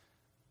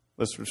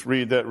 Let's just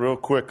read that real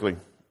quickly.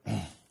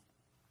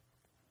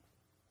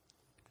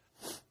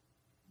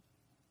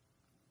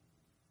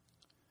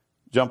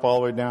 Jump all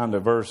the way down to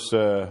verse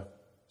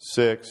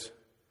 6.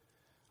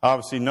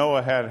 Obviously,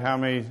 Noah had how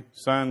many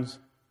sons?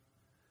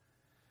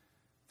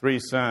 3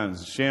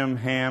 sons, Shem,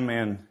 Ham,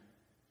 and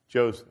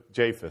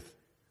Japheth.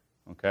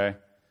 Okay?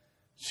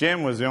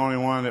 Shem was the only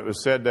one that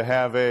was said to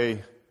have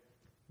a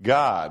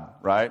God,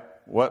 right?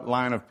 What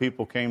line of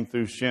people came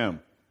through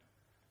Shem?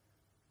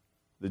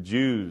 The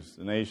Jews,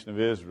 the nation of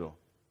Israel.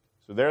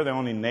 So they're the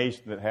only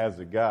nation that has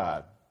a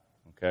God.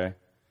 Okay?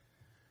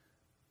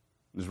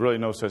 There's really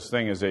no such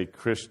thing as a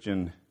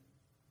Christian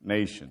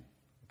nation.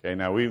 Okay?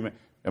 Now,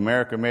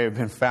 America may have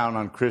been founded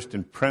on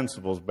Christian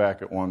principles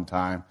back at one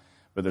time,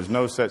 but there's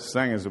no such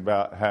thing as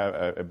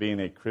about being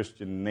a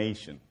Christian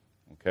nation.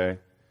 Okay?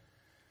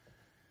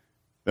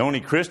 The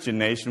only Christian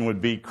nation would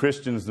be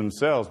Christians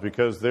themselves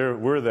because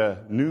we're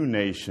the new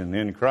nation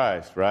in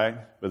Christ, right?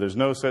 But there's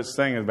no such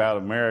thing about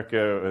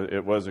America.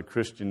 It was a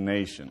Christian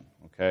nation,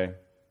 okay?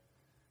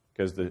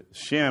 Because the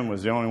Shem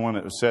was the only one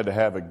that was said to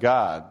have a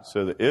God.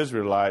 So the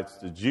Israelites,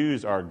 the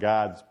Jews, are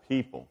God's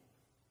people.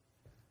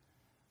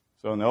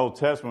 So in the Old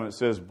Testament it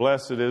says,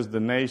 blessed is the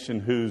nation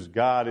whose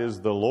God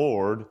is the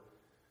Lord.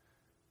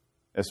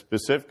 It's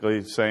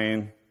specifically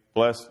saying,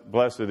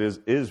 blessed is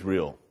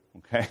Israel,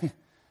 okay?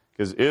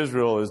 Because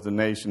Israel is the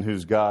nation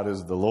whose God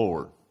is the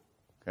Lord.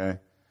 Okay?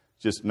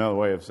 Just another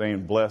way of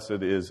saying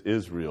blessed is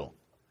Israel.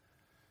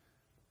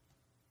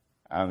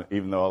 And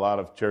even though a lot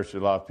of churches, a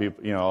lot of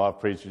people, a lot of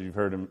preachers, you've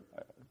heard them,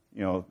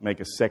 make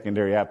a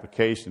secondary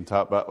application,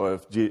 talk about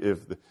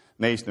if the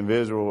nation of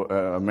Israel,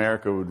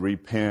 America would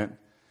repent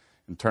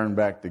and turn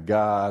back to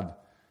God,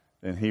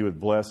 then he would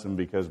bless them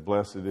because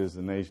blessed is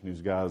the nation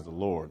whose God is the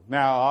Lord.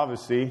 Now,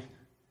 obviously,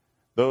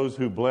 those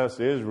who bless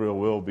Israel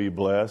will be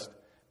blessed.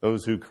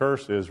 Those who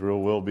curse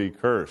Israel will be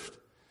cursed.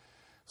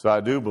 So I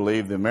do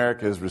believe that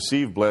America has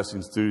received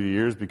blessings through the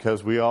years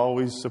because we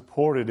always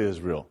supported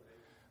Israel.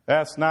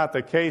 That's not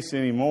the case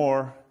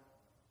anymore.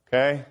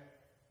 Okay?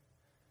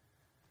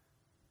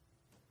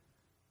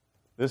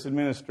 This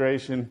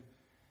administration,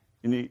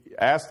 you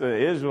ask the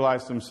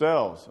Israelites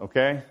themselves,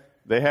 okay?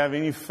 They have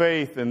any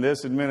faith in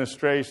this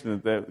administration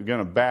that they're going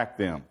to back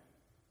them?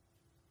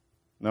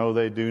 No,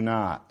 they do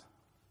not.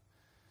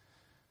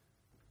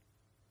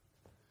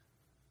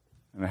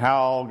 And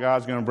how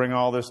God's going to bring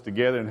all this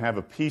together and have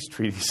a peace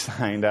treaty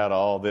signed out of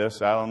all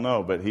this, I don't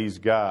know. But He's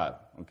God,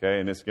 okay?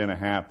 And it's going to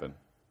happen.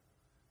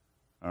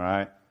 All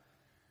right?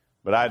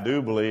 But I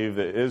do believe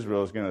that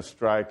Israel is going to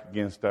strike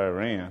against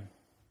Iran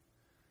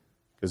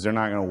because they're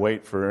not going to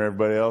wait for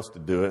everybody else to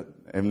do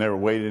it. They've never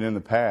waited in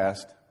the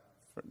past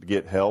to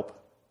get help,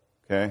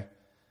 okay?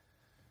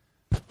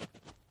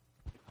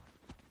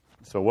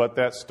 So what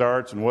that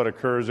starts and what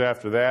occurs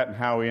after that and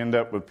how we end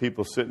up with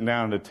people sitting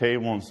down at a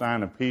table and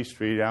signing a peace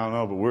treaty, I don't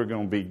know, but we're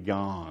going to be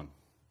gone.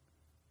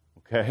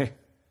 Okay?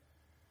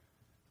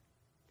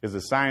 Because the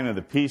signing of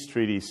the peace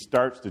treaty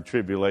starts the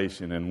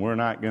tribulation, and we're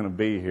not going to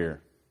be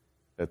here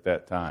at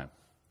that time.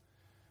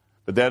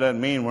 But that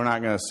doesn't mean we're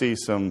not going to see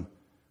some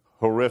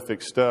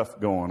horrific stuff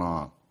going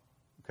on.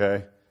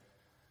 Okay?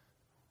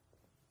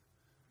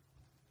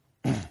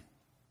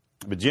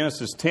 But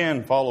Genesis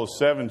 10 follows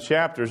 7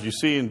 chapters. You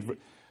see in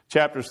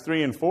chapters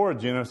 3 and 4 of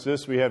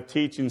Genesis, we have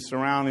teachings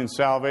surrounding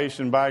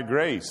salvation by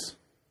grace.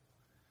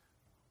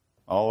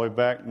 All the way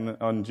back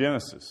on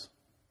Genesis.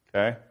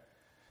 Okay?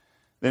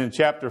 Then in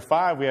chapter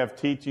 5, we have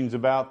teachings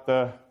about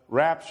the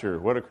rapture.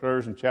 What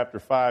occurs in chapter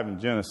 5 in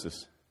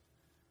Genesis?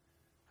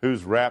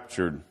 Who's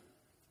raptured?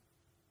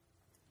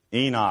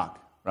 Enoch,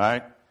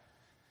 right?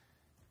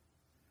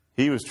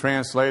 He was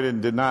translated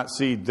and did not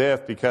see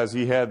death because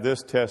he had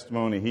this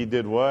testimony. He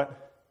did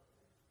what?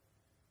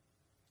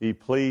 He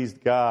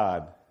pleased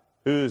God.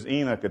 Who is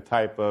Enoch a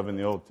type of in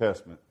the Old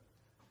Testament?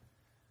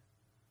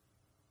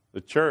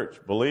 The church,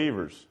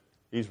 believers.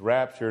 He's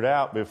raptured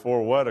out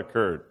before what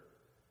occurred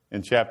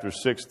in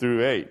chapters 6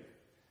 through 8.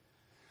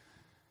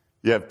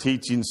 You have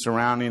teachings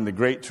surrounding the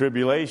Great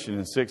Tribulation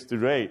in 6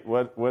 through 8.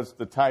 What's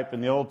the type in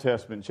the Old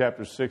Testament,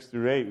 chapters 6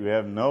 through 8? We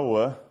have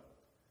Noah,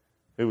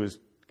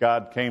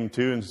 God came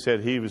to and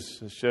said he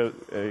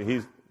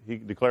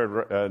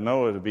declared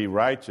Noah to be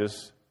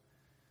righteous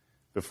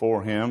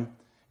before him.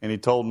 And he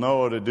told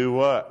Noah to do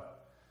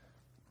what?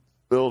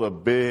 Build a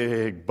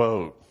big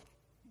boat.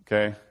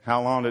 Okay?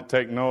 How long did it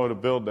take Noah to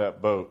build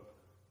that boat?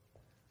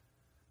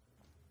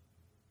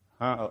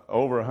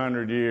 Over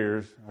 100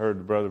 years. I heard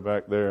the brother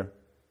back there.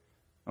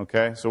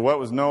 Okay? So what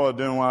was Noah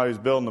doing while he was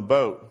building the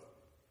boat?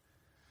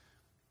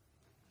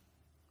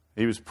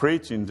 He was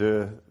preaching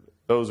to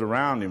those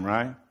around him,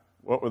 right?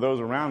 What were those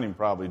around him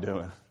probably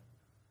doing?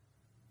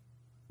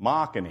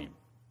 Mocking him.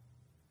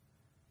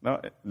 No,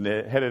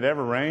 had it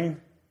ever rained?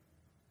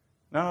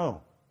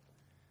 No.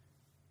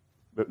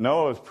 But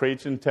Noah was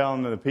preaching,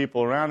 telling the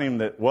people around him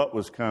that what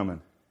was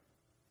coming?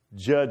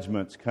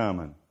 Judgment's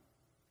coming.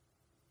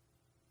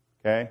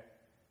 Okay?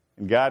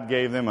 And God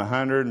gave them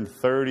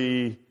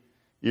 130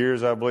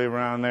 years, I believe,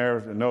 around there.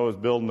 Noah was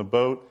building the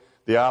boat.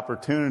 The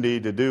opportunity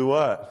to do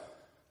what?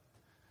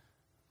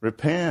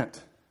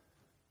 Repent.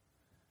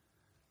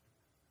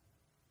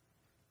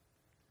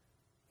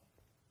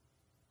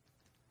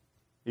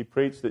 He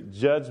preached that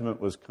judgment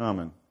was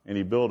coming, and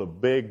he built a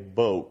big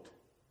boat.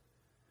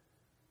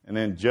 And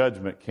then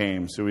judgment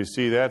came. So we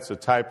see that's a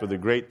type of the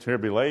Great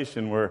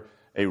Tribulation where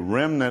a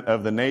remnant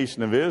of the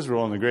nation of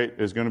Israel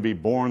is going to be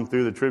born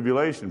through the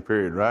tribulation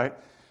period, right?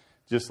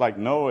 Just like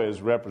Noah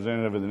is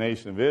representative of the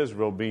nation of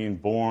Israel being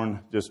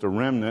born, just a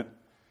remnant,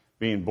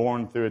 being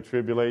born through a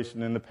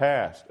tribulation in the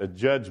past, a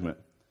judgment.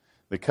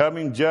 The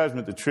coming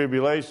judgment, the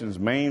tribulation's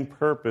main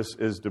purpose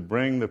is to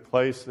bring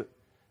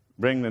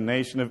the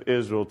nation of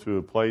Israel to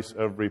a place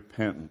of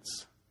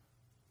repentance.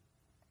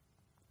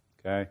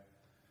 Okay?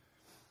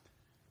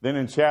 Then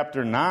in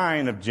chapter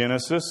 9 of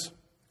Genesis,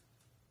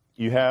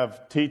 you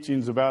have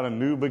teachings about a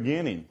new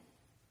beginning.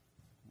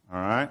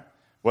 All right?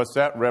 What's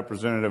that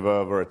representative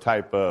of or a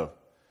type of?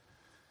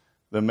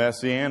 The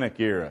Messianic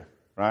era,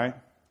 right?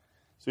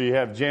 So you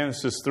have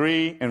Genesis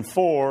 3 and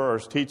 4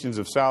 as teachings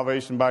of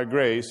salvation by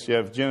grace. You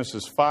have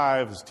Genesis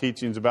 5 as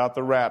teachings about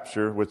the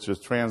rapture, which is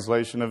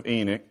translation of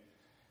Enoch.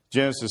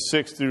 Genesis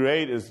 6 through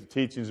 8 is the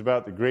teachings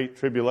about the Great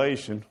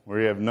Tribulation,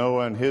 where you have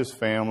Noah and his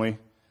family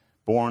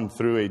born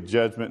through a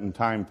judgment in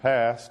time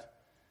past.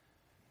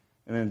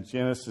 And then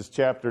Genesis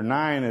chapter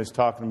 9 is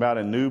talking about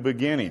a new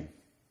beginning.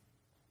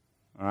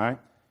 All right?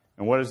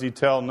 And what does he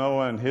tell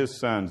Noah and his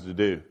sons to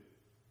do?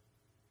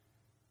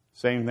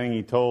 Same thing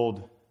he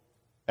told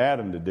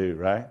Adam to do,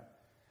 right?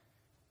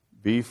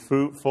 Be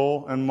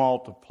fruitful and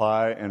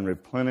multiply and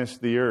replenish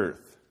the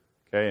earth.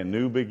 Okay, a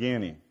new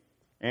beginning.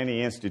 And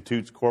he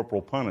institutes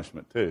corporal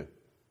punishment too.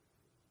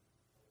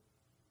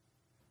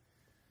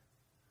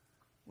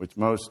 Which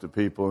most of the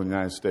people in the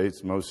United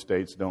States, most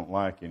states don't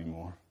like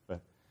anymore.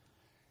 But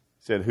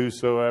he said,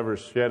 whosoever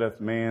sheddeth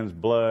man's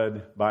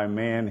blood, by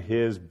man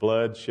his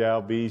blood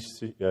shall be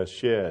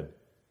shed.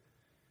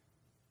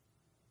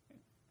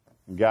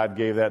 And God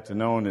gave that to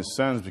Noah and his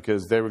sons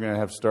because they were going to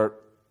have to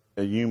start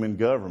a human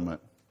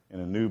government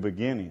and a new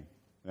beginning.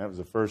 And that was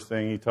the first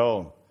thing he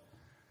told them.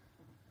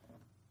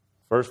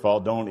 First of all,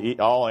 don't eat.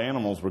 All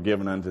animals were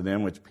given unto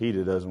them, which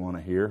PETA doesn't want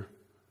to hear,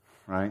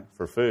 right,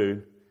 for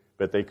food.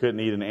 But they couldn't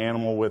eat an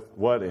animal with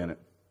what in it?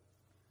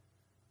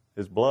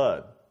 His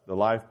blood.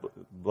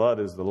 Blood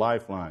is the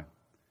lifeline.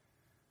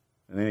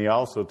 And then he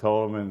also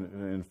told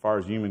them, as far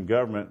as human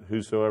government,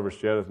 whosoever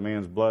sheddeth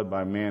man's blood,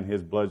 by man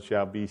his blood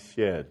shall be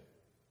shed.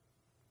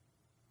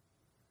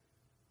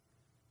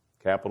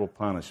 Capital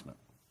punishment.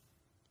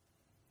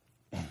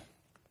 All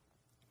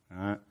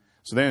right.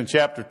 So then in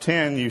chapter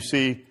 10, you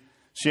see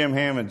Shem,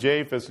 Ham, and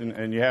Japheth,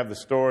 and you have the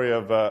story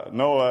of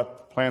Noah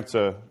plants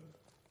a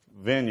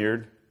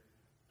vineyard.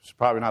 It's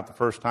probably not the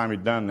first time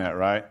he'd done that,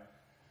 right?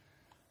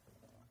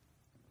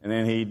 And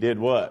then he did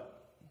what?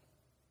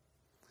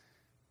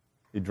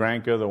 He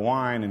drank of the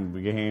wine and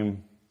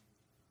became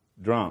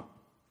drunk.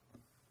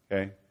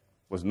 Okay?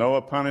 Was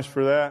Noah punished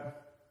for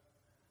that?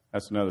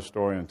 That's another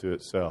story unto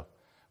itself.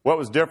 What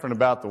was different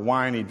about the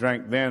wine he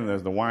drank then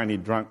than the wine he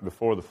drank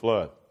before the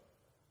flood?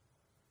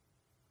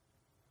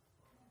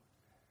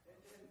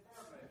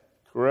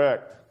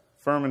 Correct.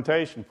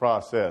 Fermentation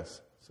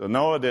process. So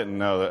Noah didn't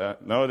know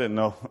that. Noah didn't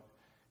know.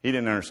 He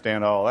didn't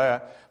understand all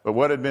that. But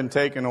what had been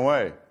taken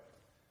away?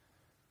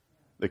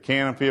 The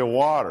canopy of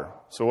water.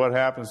 So what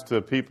happens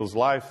to people's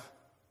life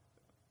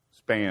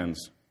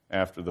spans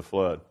after the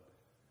flood?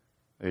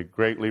 They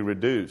greatly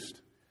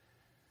reduced.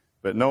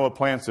 But Noah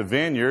plants a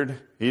vineyard.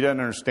 He doesn't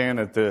understand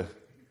that the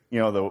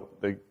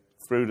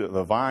fruit of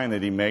the vine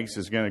that he makes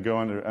is going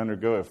to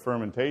undergo a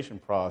fermentation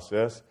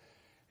process.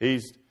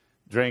 He's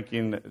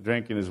drinking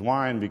his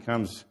wine,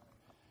 becomes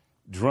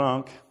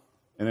drunk.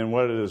 And then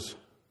what does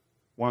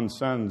one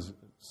son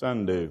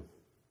do?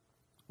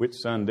 Which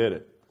son did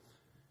it?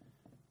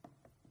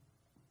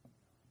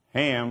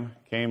 Ham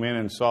came in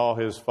and saw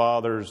his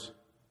father's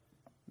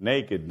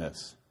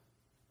nakedness.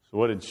 So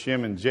what did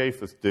Shem and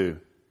Japheth do?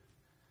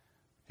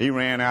 He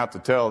ran out to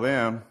tell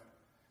them,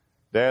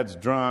 Dad's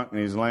drunk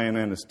and he's laying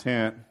in his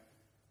tent.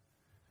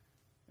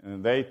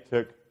 And they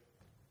took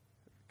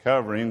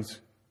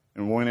coverings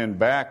and went in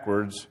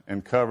backwards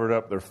and covered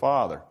up their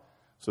father.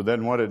 So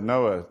then what did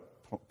Noah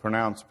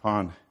pronounce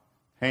upon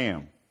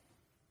Ham?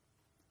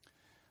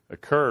 A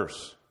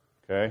curse,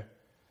 okay?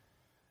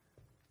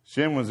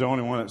 Shem was the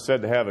only one that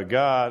said to have a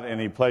God,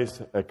 and he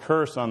placed a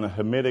curse on the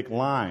Hamitic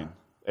line.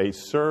 A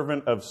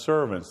servant of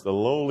servants, the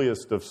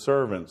lowliest of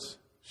servants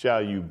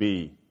shall you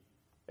be.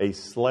 A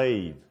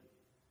slave.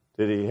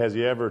 Has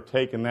he ever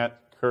taken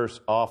that curse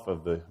off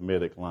of the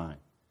Hamitic line?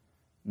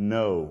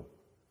 No.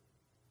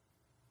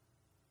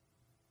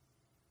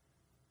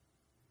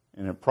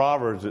 And in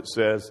Proverbs it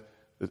says,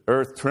 the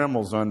earth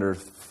trembles under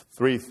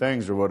three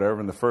things or whatever,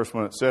 and the first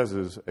one it says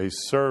is a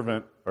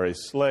servant or a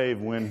slave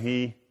when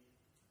he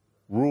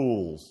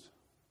rules.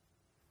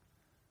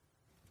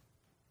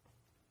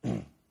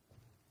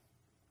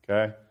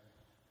 Okay?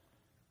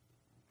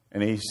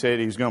 And he said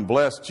he was going to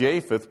bless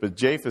Japheth, but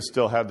Japheth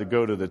still had to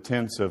go to the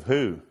tents of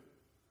who?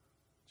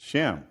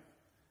 Shem.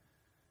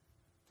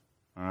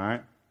 All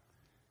right?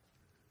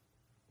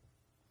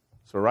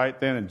 So right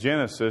then in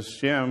Genesis,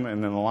 Shem,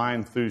 and then the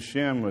line through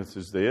Shem, which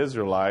is the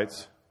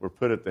Israelites, were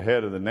put at the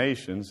head of the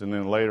nations. And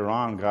then later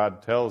on,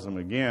 God tells them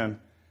again,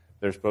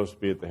 they're supposed to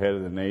be at the head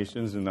of the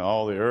nations, and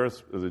all the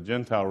earth, the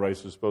Gentile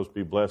race, is supposed to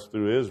be blessed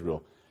through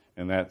Israel.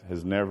 And that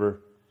has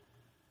never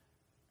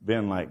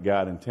been like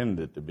God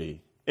intended it to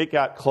be. It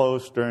got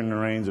close during the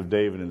reigns of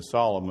David and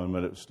Solomon,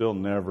 but it was still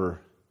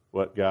never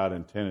what God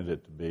intended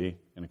it to be.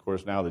 And of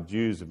course, now the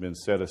Jews have been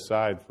set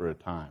aside for a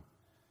time.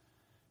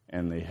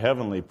 And the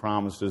heavenly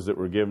promises that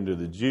were given to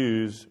the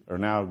Jews are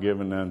now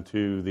given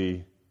unto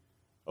the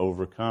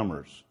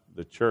overcomers,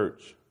 the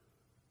church.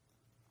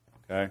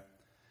 Okay?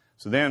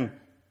 So then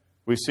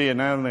we see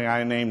another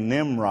guy named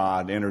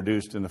Nimrod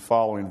introduced in the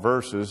following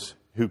verses,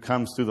 who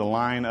comes through the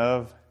line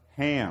of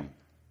Ham.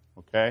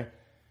 Okay?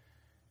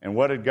 And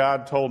what did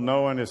God told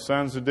Noah and his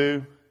sons to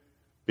do?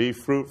 Be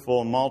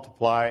fruitful and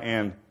multiply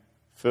and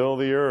fill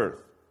the earth.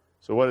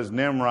 So what is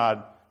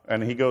Nimrod?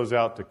 And he goes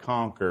out to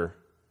conquer.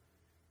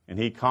 And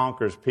he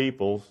conquers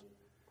peoples.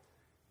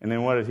 And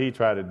then what did he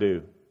try to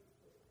do?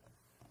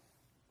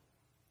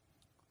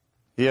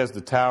 He has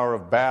the Tower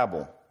of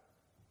Babel,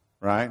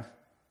 right?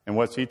 And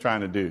what's he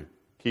trying to do?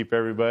 Keep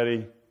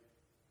everybody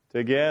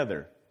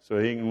together so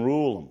he can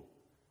rule them.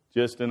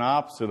 Just an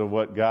opposite of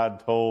what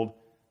God told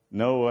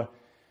Noah.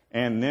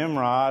 And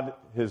Nimrod,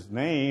 his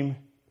name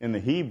in the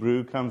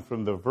Hebrew comes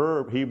from the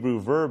Hebrew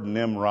verb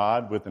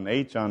Nimrod with an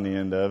H on the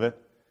end of it,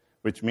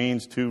 which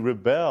means to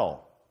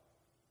rebel,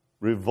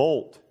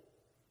 revolt.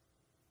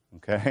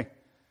 Okay?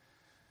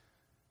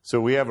 So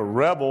we have a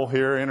rebel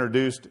here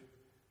introduced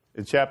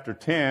in chapter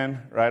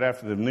 10, right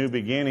after the new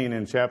beginning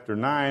in chapter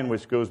 9,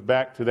 which goes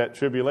back to that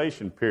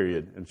tribulation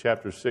period in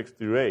chapters 6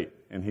 through 8.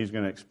 And he's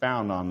going to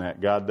expound on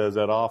that. God does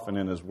that often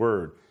in his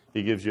word.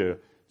 He gives you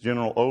a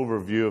general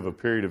overview of a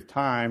period of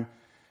time.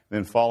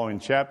 Then following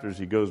chapters,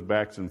 he goes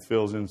back and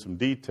fills in some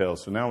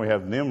details. So now we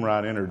have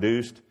Nimrod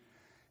introduced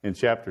in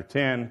chapter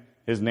 10.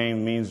 His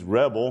name means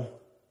rebel.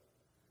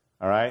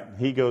 All right?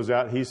 He goes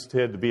out. He's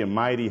said to be a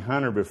mighty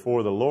hunter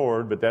before the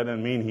Lord, but that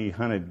doesn't mean he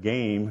hunted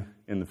game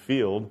in the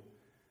field,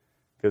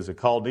 because the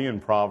Chaldean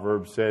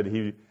proverb said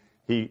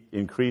he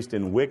increased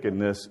in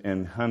wickedness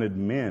and hunted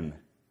men,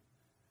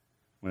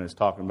 when it's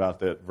talking about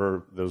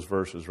those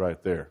verses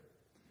right there.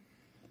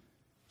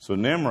 So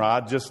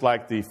Nimrod, just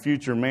like the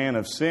future man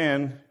of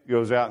sin,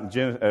 goes out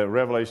in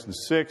Revelation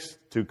 6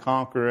 to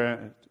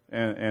conquer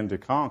and to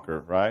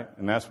conquer, right?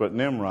 And that's what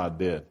Nimrod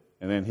did.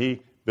 And then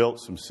he built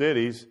some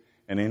cities,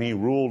 and then he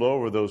ruled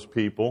over those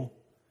people,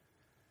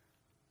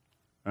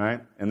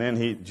 right? And then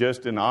he,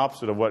 just in the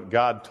opposite of what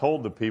God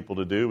told the people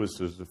to do, was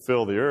to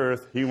fill the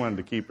earth, he wanted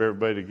to keep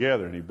everybody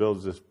together, and he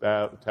builds this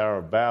Tower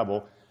of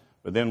Babel.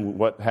 But then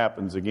what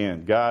happens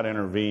again? God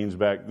intervenes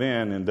back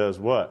then and does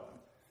what?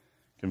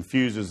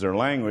 Confuses their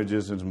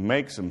languages and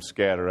makes them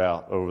scatter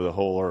out over the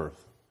whole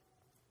earth.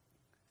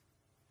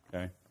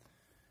 Okay.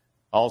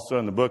 Also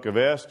in the book of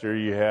Esther,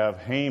 you have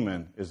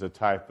Haman is a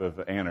type of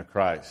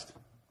Antichrist.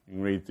 You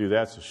can read through.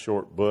 That's a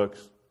short book,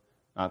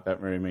 not that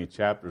very many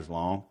chapters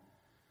long.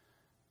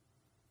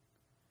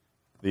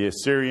 The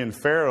Assyrian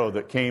Pharaoh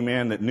that came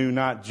in that knew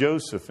not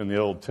Joseph in the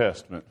Old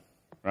Testament,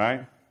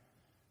 right?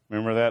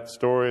 Remember that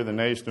story of the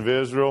nation of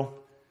Israel?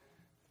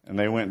 And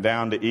they went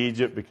down to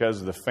Egypt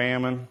because of the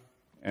famine.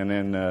 And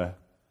then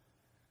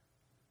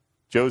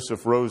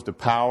Joseph rose to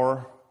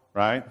power,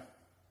 right?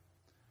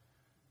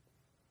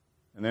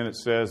 And then it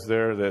says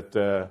there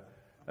that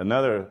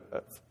another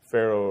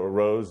Pharaoh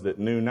arose that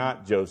knew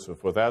not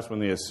Joseph. Well, that's when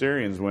the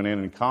Assyrians went in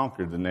and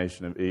conquered the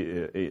nation of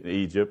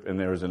Egypt. And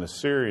there was an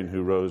Assyrian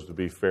who rose to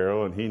be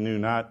Pharaoh, and he knew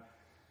not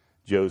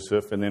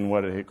Joseph. And then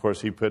of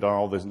course, he put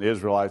all the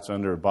Israelites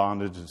under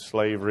bondage and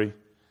slavery.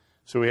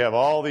 So we have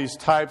all these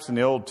types in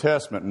the Old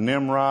Testament.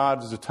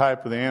 Nimrod is a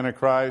type of the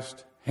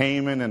Antichrist.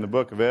 Haman in the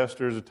book of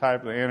Esther is a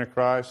type of the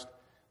Antichrist.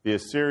 The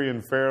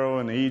Assyrian Pharaoh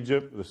in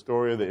Egypt, the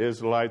story of the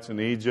Israelites in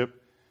Egypt,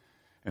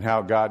 and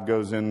how God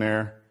goes in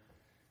there.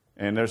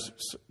 And there's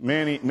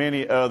many,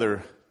 many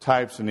other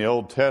types in the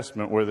Old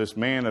Testament where this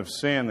man of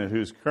sin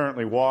who's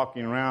currently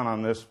walking around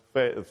on this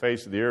the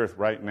face of the earth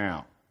right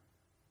now.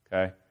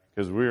 Okay?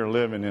 Because we are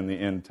living in the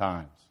end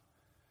times.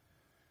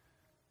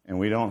 And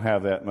we don't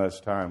have that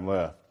much time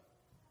left.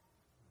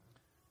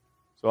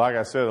 So like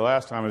I said the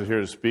last time I was here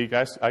to speak,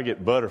 I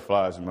get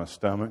butterflies in my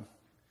stomach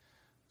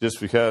just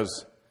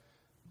because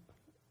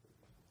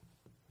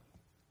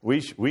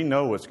we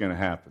know what's going to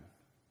happen,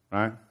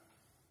 right?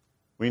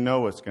 We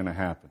know what's going to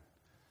happen.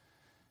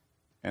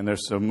 And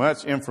there's so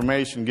much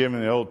information given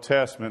in the Old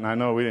Testament, and I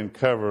know we didn't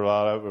cover a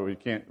lot of it, but we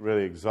can't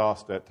really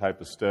exhaust that type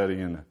of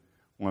study in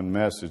one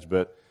message,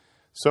 but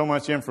so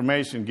much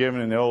information given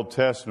in the Old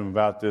Testament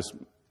about this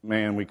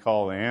man we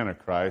call the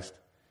Antichrist,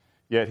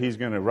 yet he's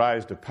going to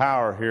rise to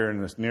power here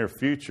in this near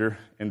future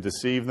and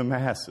deceive the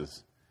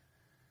masses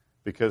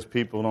because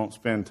people don't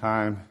spend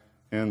time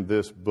in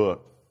this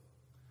book.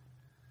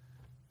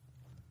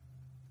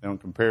 They don't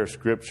compare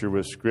Scripture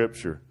with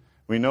Scripture.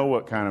 We know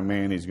what kind of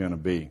man he's going to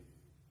be.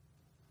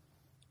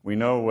 We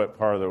know what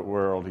part of the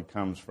world he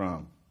comes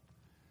from.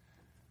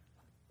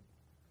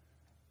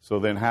 So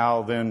then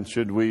how then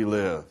should we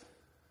live?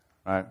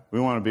 Right? We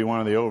want to be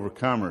one of the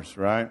overcomers,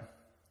 right?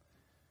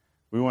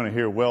 We want to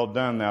hear, well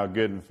done, thou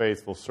good and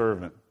faithful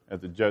servant, at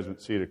the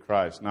judgment seat of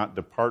Christ, not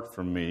depart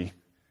from me.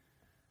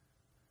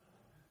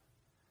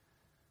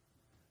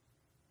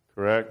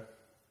 Correct?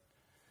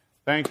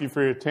 Thank you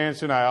for your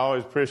attention. I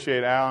always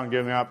appreciate Alan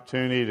giving me the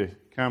opportunity to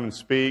come and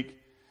speak.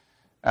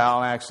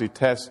 Alan actually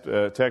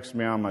texted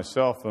me on my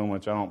cell phone,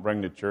 which I don't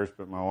bring to church,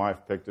 but my wife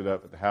picked it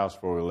up at the house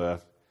before we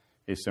left.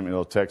 He sent me a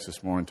little text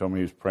this morning, told me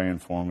he was praying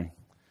for me.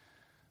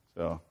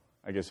 So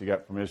I guess he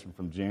got permission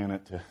from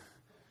Janet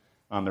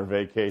on their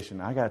vacation.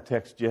 I got to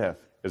text Jeff.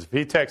 Because if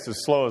he texts as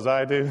slow as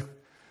I do,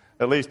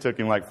 at least took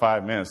him like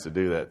 5 minutes to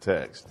do that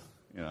text.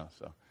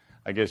 So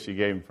I guess she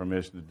gave him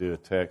permission to do a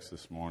text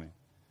this morning.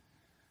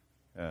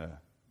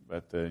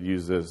 But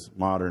use this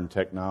modern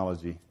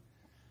technology.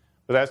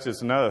 But that's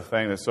just another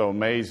thing that's so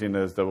amazing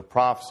is the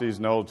prophecies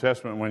in the Old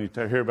Testament when you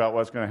hear about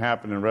what's going to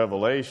happen in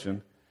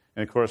Revelation.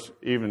 And, of course,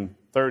 even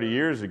 30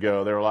 years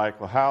ago, they were like,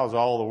 well, how is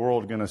all the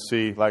world going to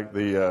see like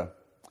the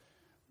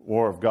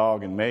war of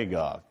Gog and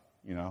Magog,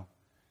 Well,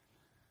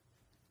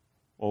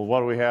 what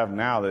do we have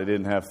now that they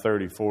didn't have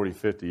 30, 40,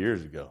 50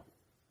 years ago?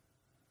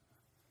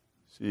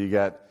 So you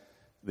got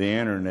the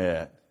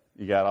internet.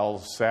 You got all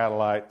the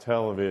satellite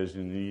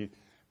television.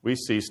 We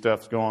see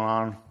stuff's going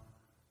on.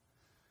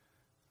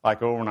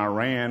 Like over in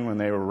Iran when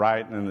they were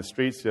rioting in the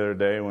streets the other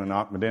day when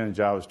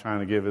Ahmadinejad was trying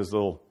to give his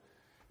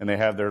and they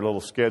have their little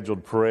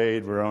scheduled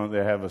parade where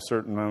they have a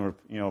certain number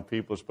of,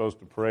 people are supposed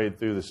to parade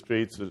through the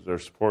streets that are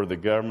support of the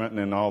government, and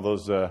then all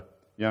those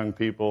young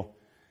people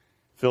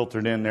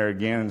filtered in there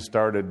again and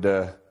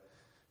started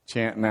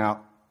chanting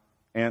out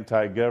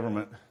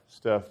anti-government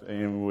stuff.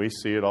 And we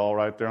see it all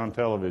right there on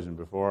television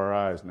before our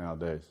eyes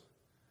nowadays.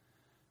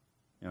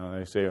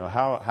 They say, well,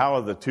 how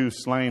are the two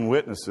slain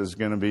witnesses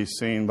going to be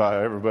seen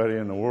by everybody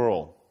in the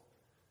world?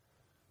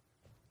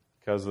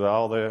 Because of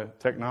all the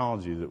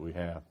technology that we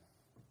have.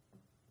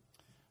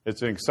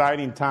 It's an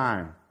exciting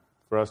time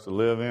for us to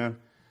live in.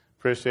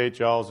 Appreciate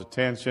y'all's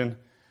attention.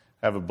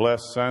 Have a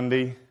blessed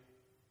Sunday.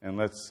 And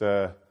let's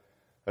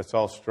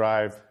all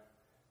strive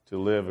to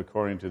live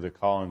according to the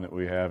calling that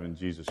we have in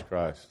Jesus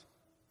Christ.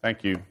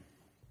 Thank you.